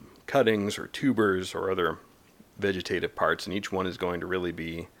from cuttings or tubers or other vegetative parts, and each one is going to really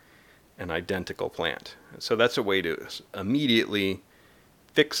be an identical plant. So that's a way to immediately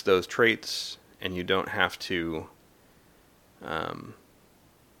fix those traits, and you don't have to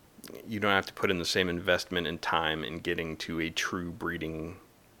put in the same investment and time in getting to a true breeding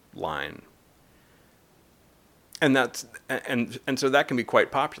line. And so that can be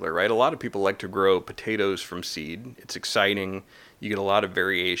quite popular, right? A lot of people like to grow potatoes from seed. It's exciting. You get a lot of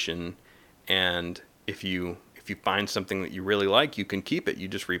variation, and if you if you find something that you really like, you can keep it. You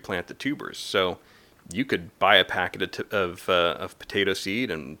just replant the tubers. So you could buy a packet of potato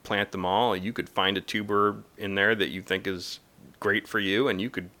seed and plant them all. You could find a tuber in there that you think is great for you, and you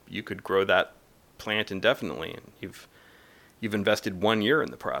could grow that plant indefinitely. And you've invested 1 year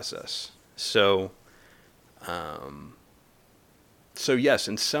in the process. So so yes,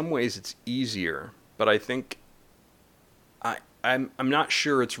 in some ways it's easier, but I think I'm not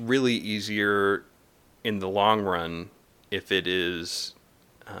sure it's really easier in the long run if it is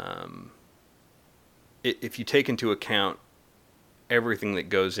if you take into account everything that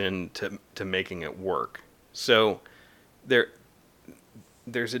goes into making it work. So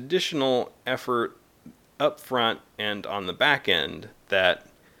there's additional effort up front and on the back end that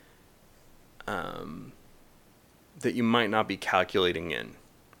that you might not be calculating in.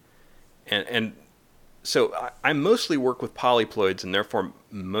 And so I mostly work with polyploids, and therefore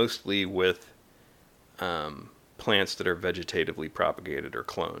mostly with plants that are vegetatively propagated or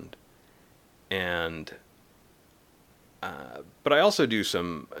cloned. And but I also do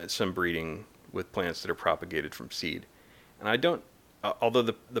some breeding with plants that are propagated from seed. And I don't, although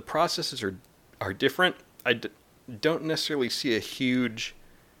the processes are different, don't necessarily see a huge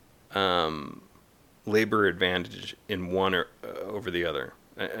labor advantage in one or over the other.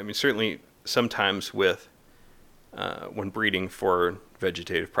 I mean, certainly sometimes with when breeding for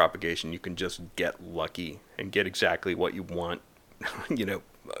vegetative propagation, you can just get lucky and get exactly what you want, you know,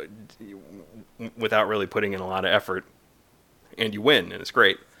 without really putting in a lot of effort, and you win, and it's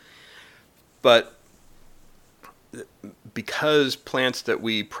great. But because plants that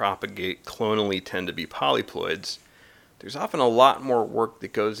we propagate clonally tend to be polyploids, there's often a lot more work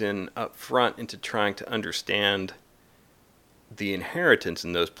that goes in up front into trying to understand the inheritance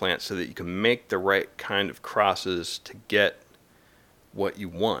in those plants so that you can make the right kind of crosses to get what you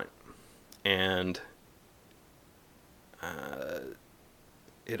want. And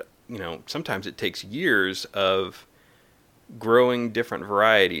sometimes it takes years of growing different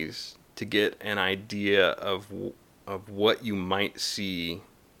varieties to get an idea of what you might see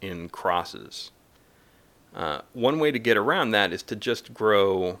in crosses. One way to get around that is to just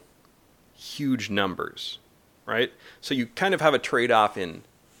grow huge numbers, right? So you kind of have a trade-off in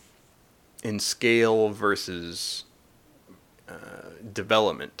scale versus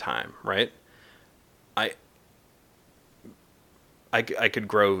development time, right? I could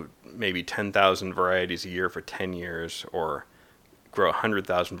grow maybe 10,000 varieties a year for 10 years, or grow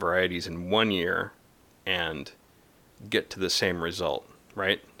 100,000 varieties in 1 year and get to the same result,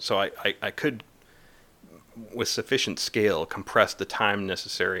 right? So I could, with sufficient scale, compress the time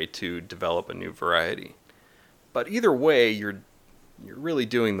necessary to develop a new variety. But either way, you're really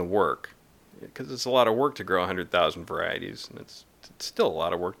doing the work, because it's a lot of work to grow 100,000 varieties, and it's still a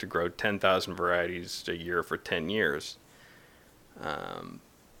lot of work to grow 10,000 varieties a year for 10 years.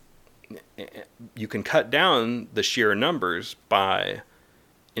 You can cut down the sheer numbers by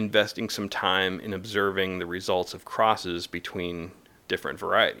investing some time in observing the results of crosses between different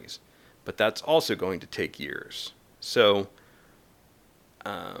varieties, but that's also going to take years. So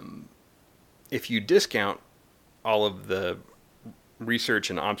if you discount all of the research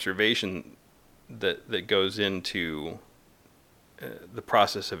and observation that goes into the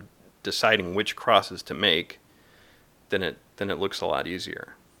process of deciding which crosses to make, then it looks a lot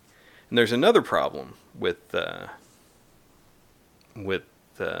easier. And there's another problem with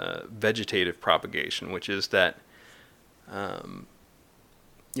vegetative propagation, which is that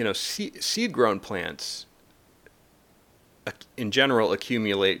seed-grown plants in general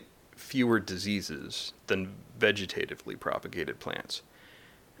accumulate fewer diseases than vegetatively propagated plants.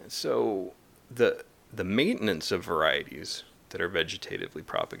 And so the maintenance of varieties that are vegetatively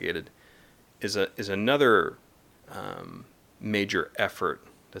propagated is another major effort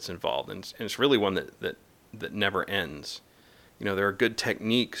that's involved, and it's really one that never ends. There are good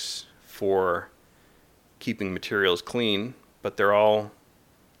techniques for keeping materials clean, but they're all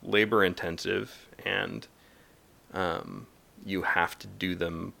labor intensive, and you have to do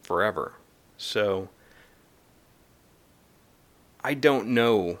them forever. So I don't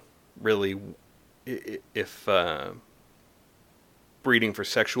know really if breeding for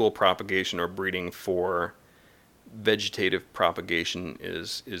sexual propagation or breeding for vegetative propagation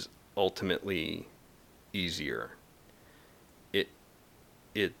is ultimately easier.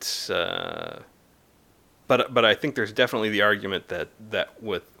 But I think there's definitely the argument that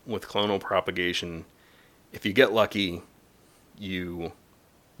with clonal propagation, if you get lucky, you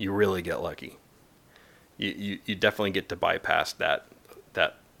really get lucky. You definitely get to bypass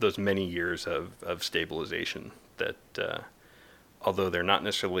those many years of stabilization that although they're not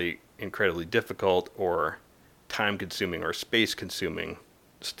necessarily incredibly difficult or time-consuming or space-consuming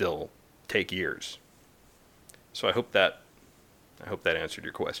still take years. So I hope that answered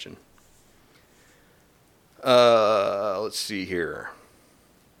your question. Let's see here.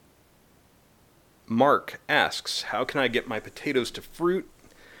 Mark asks, how can I get my potatoes to fruit?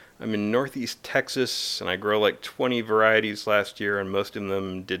 I'm in Northeast Texas, and I grow like 20 varieties last year, and most of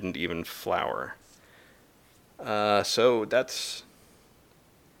them didn't even flower. So this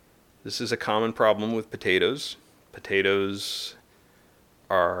is a common problem with potatoes. Potatoes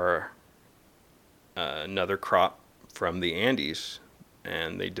are another crop from the Andes,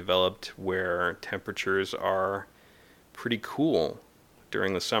 and they developed where temperatures are pretty cool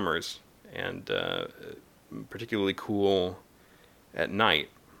during the summers, and particularly cool at night.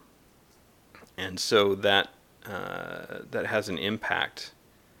 And so that has an impact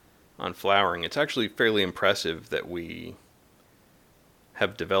on flowering. It's actually fairly impressive that we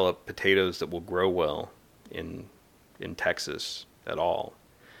have developed potatoes that will grow well in Texas at all.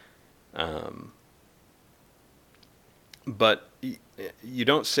 But you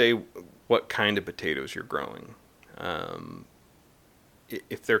don't say what kind of potatoes you're growing.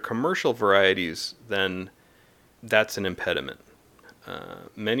 If they're commercial varieties, then that's an impediment.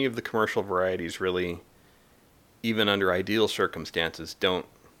 Many of the commercial varieties really, even under ideal circumstances, don't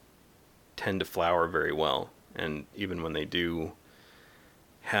tend to flower very well. And even when they do,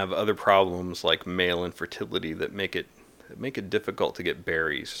 have other problems like male infertility that make it difficult to get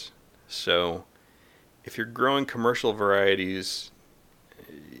berries. So if you're growing commercial varieties,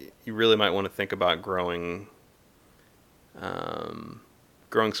 you really might want to think about growing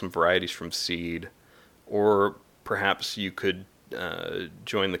some varieties from seed, or perhaps you could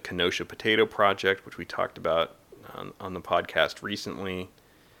join the Kenosha Potato Project, which we talked about on the podcast recently.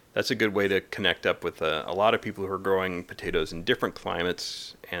 That's a good way to connect up with a lot of people who are growing potatoes in different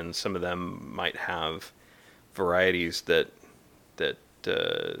climates, and some of them might have varieties that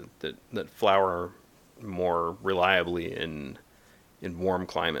flower more reliably in warm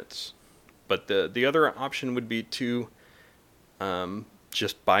climates. But the other option would be to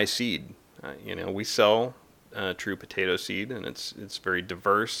just buy seed. We sell true potato seed, and it's very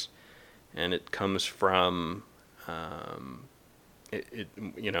diverse, and it comes from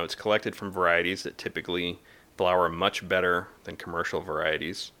it's collected from varieties that typically flower much better than commercial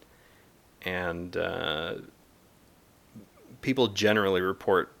varieties, and people generally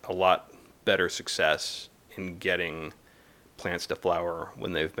report a lot better success in getting plants to flower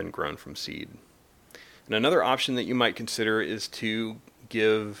when they've been grown from seed. And another option that you might consider is to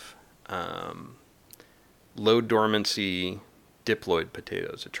give low dormancy diploid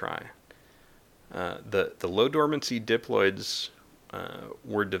potatoes a try. The low dormancy diploids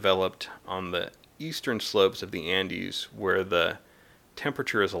were developed on the eastern slopes of the Andes, where the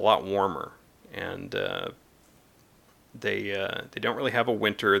temperature is a lot warmer, and they don't really have a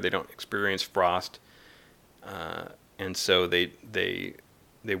winter. They don't experience frost, and so they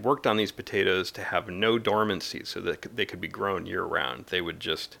worked on these potatoes to have no dormancy, so that they could be grown year round. They would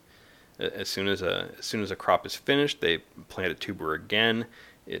just, as soon as a crop is finished, they plant a tuber again.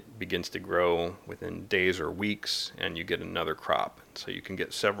 It begins to grow within days or weeks, and you get another crop. So you can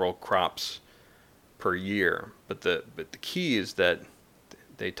get several crops per year. But the key is that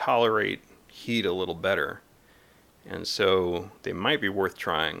they tolerate heat a little better, and so they might be worth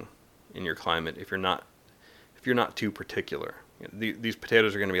trying in your climate if you're not too particular. These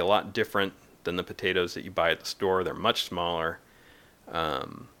potatoes are going to be a lot different than the potatoes that you buy at the store. They're much smaller.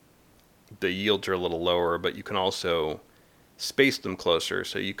 The yields are a little lower, but you can also space them closer,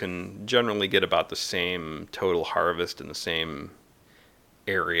 so you can generally get about the same total harvest in the same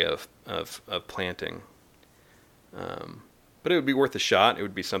area of planting. But it would be worth a shot. It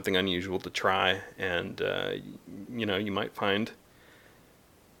would be something unusual to try, and you might find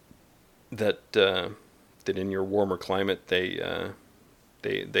that in your warmer climate they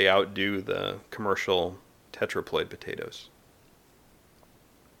outdo the commercial tetraploid potatoes.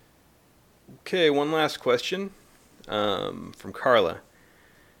 Okay, one last question from Carla.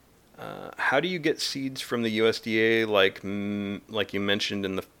 How do you get seeds from the USDA like you mentioned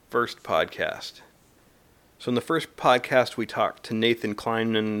in the first podcast? So in the first podcast, we talked to Nathan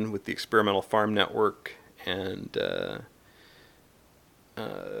Kleinman with the Experimental Farm Network, and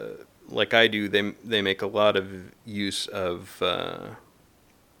like I do, they make a lot of use of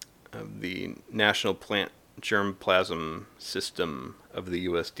the National Plant Germplasm System of the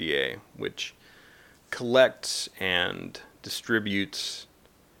USDA, which collects and distributes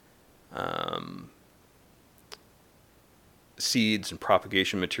seeds and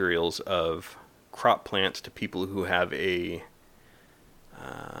propagation materials of crop plants to people who have I'm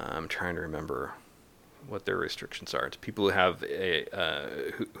trying to remember what their restrictions are. It's people who have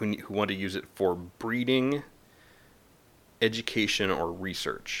who want to use it for breeding, education, or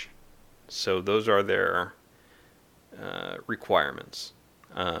research. So those are their requirements.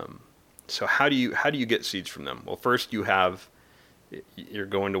 So how do you get seeds from them? Well, first you're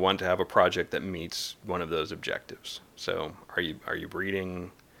going to want to have a project that meets one of those objectives. So are you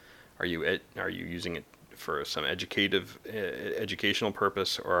breeding? Are you using it for some educational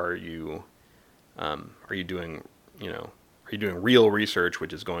purpose, or are you doing real research,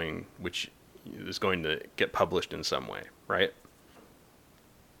 which is going to get published in some way, right?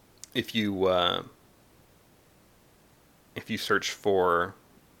 If you search for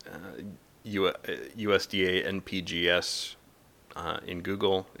USDA NPGS in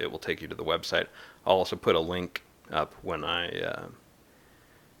Google, it will take you to the website. I'll also put a link up when I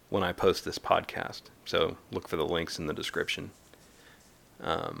post this podcast. So look for the links in the description.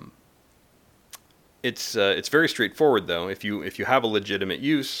 It's very straightforward though. If you have a legitimate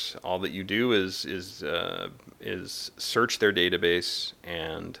use, all that you do is search their database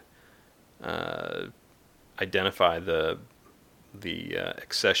and identify the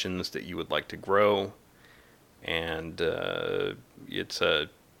accessions that you would like to grow, and it's a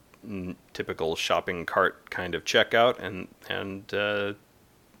typical shopping cart kind of checkout, and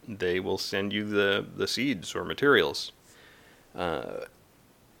they will send you the seeds or materials.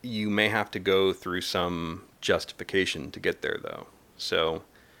 You may have to go through some justification to get there, though. So,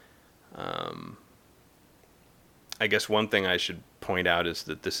 I guess one thing I should point out is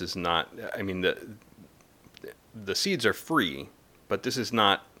that this is not. I mean, the seeds are free, but this is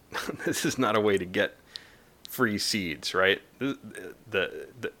not a way to get free seeds, right? The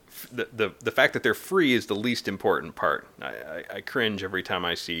fact that they're free is the least important part. I cringe every time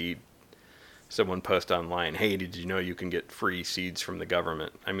I see someone post online, "Hey, did you know you can get free seeds from the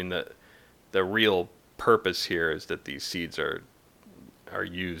government?" I mean, the real purpose here is that these seeds are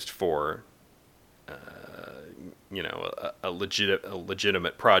used for a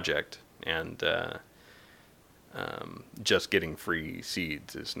legitimate project, and just getting free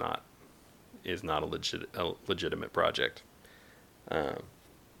seeds is not a legitimate project.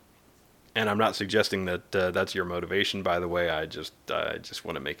 And I'm not suggesting that that's your motivation, by the way. I just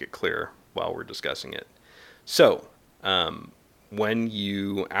want to make it clear while we're discussing it. So,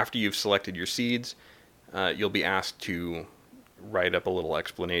 after you've selected your seeds, you'll be asked to write up a little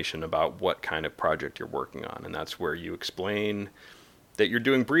explanation about what kind of project you're working on, and that's where you explain that you're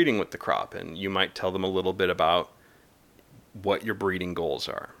doing breeding with the crop, and you might tell them a little bit about what your breeding goals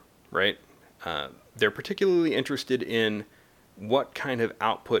are, right? They're particularly interested in what kind of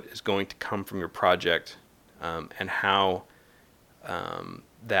output is going to come from your project, and how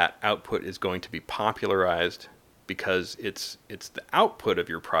that output is going to be popularized, because it's the output of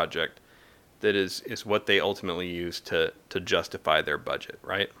your project that is what they ultimately use to justify their budget,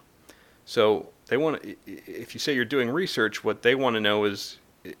 right? So if you say you're doing research, what they want to know is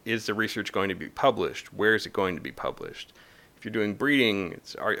the research going to be published? Where is it going to be published? If you're doing breeding,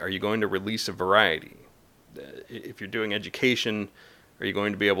 are you going to release a variety? If you're doing education, are you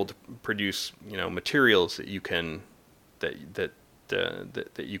going to be able to produce materials that you can that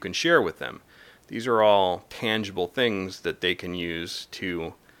you can share with them? These are all tangible things that they can use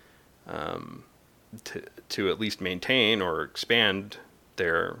to at least maintain or expand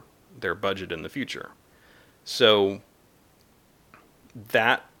their budget in the future. So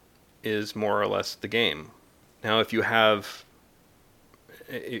that is more or less the game. Now, if you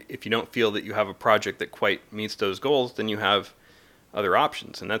don't feel that you have a project that quite meets those goals, then you have other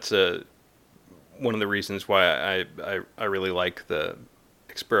options, and that's one of the reasons why I really like the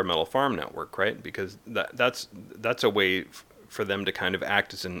Experimental Farm Network, right? Because that's a way for them to kind of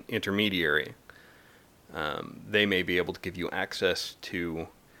act as an intermediary. They may be able to give you access to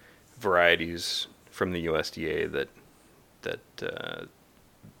varieties from the USDA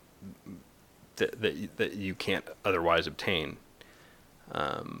that you can't otherwise obtain.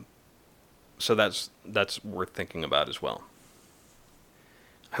 So that's worth thinking about as well.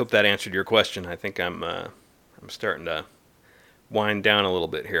 I hope that answered your question. I think I'm starting to wind down a little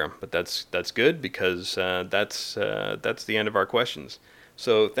bit here, but that's good, because that's the end of our questions.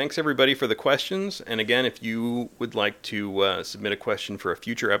 So thanks everybody for the questions. And again, if you would like to submit a question for a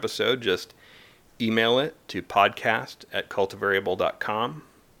future episode, just email it to podcast@cultivariable.com,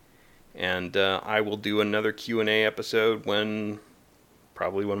 and I will do another Q&A episode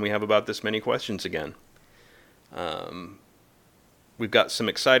probably when we have about this many questions again. We've got some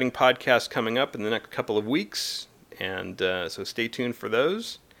exciting podcasts coming up in the next couple of weeks, and so stay tuned for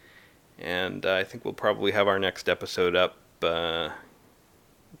those. And I think we'll probably have our next episode up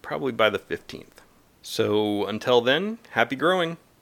probably by the 15th. So until then, happy growing.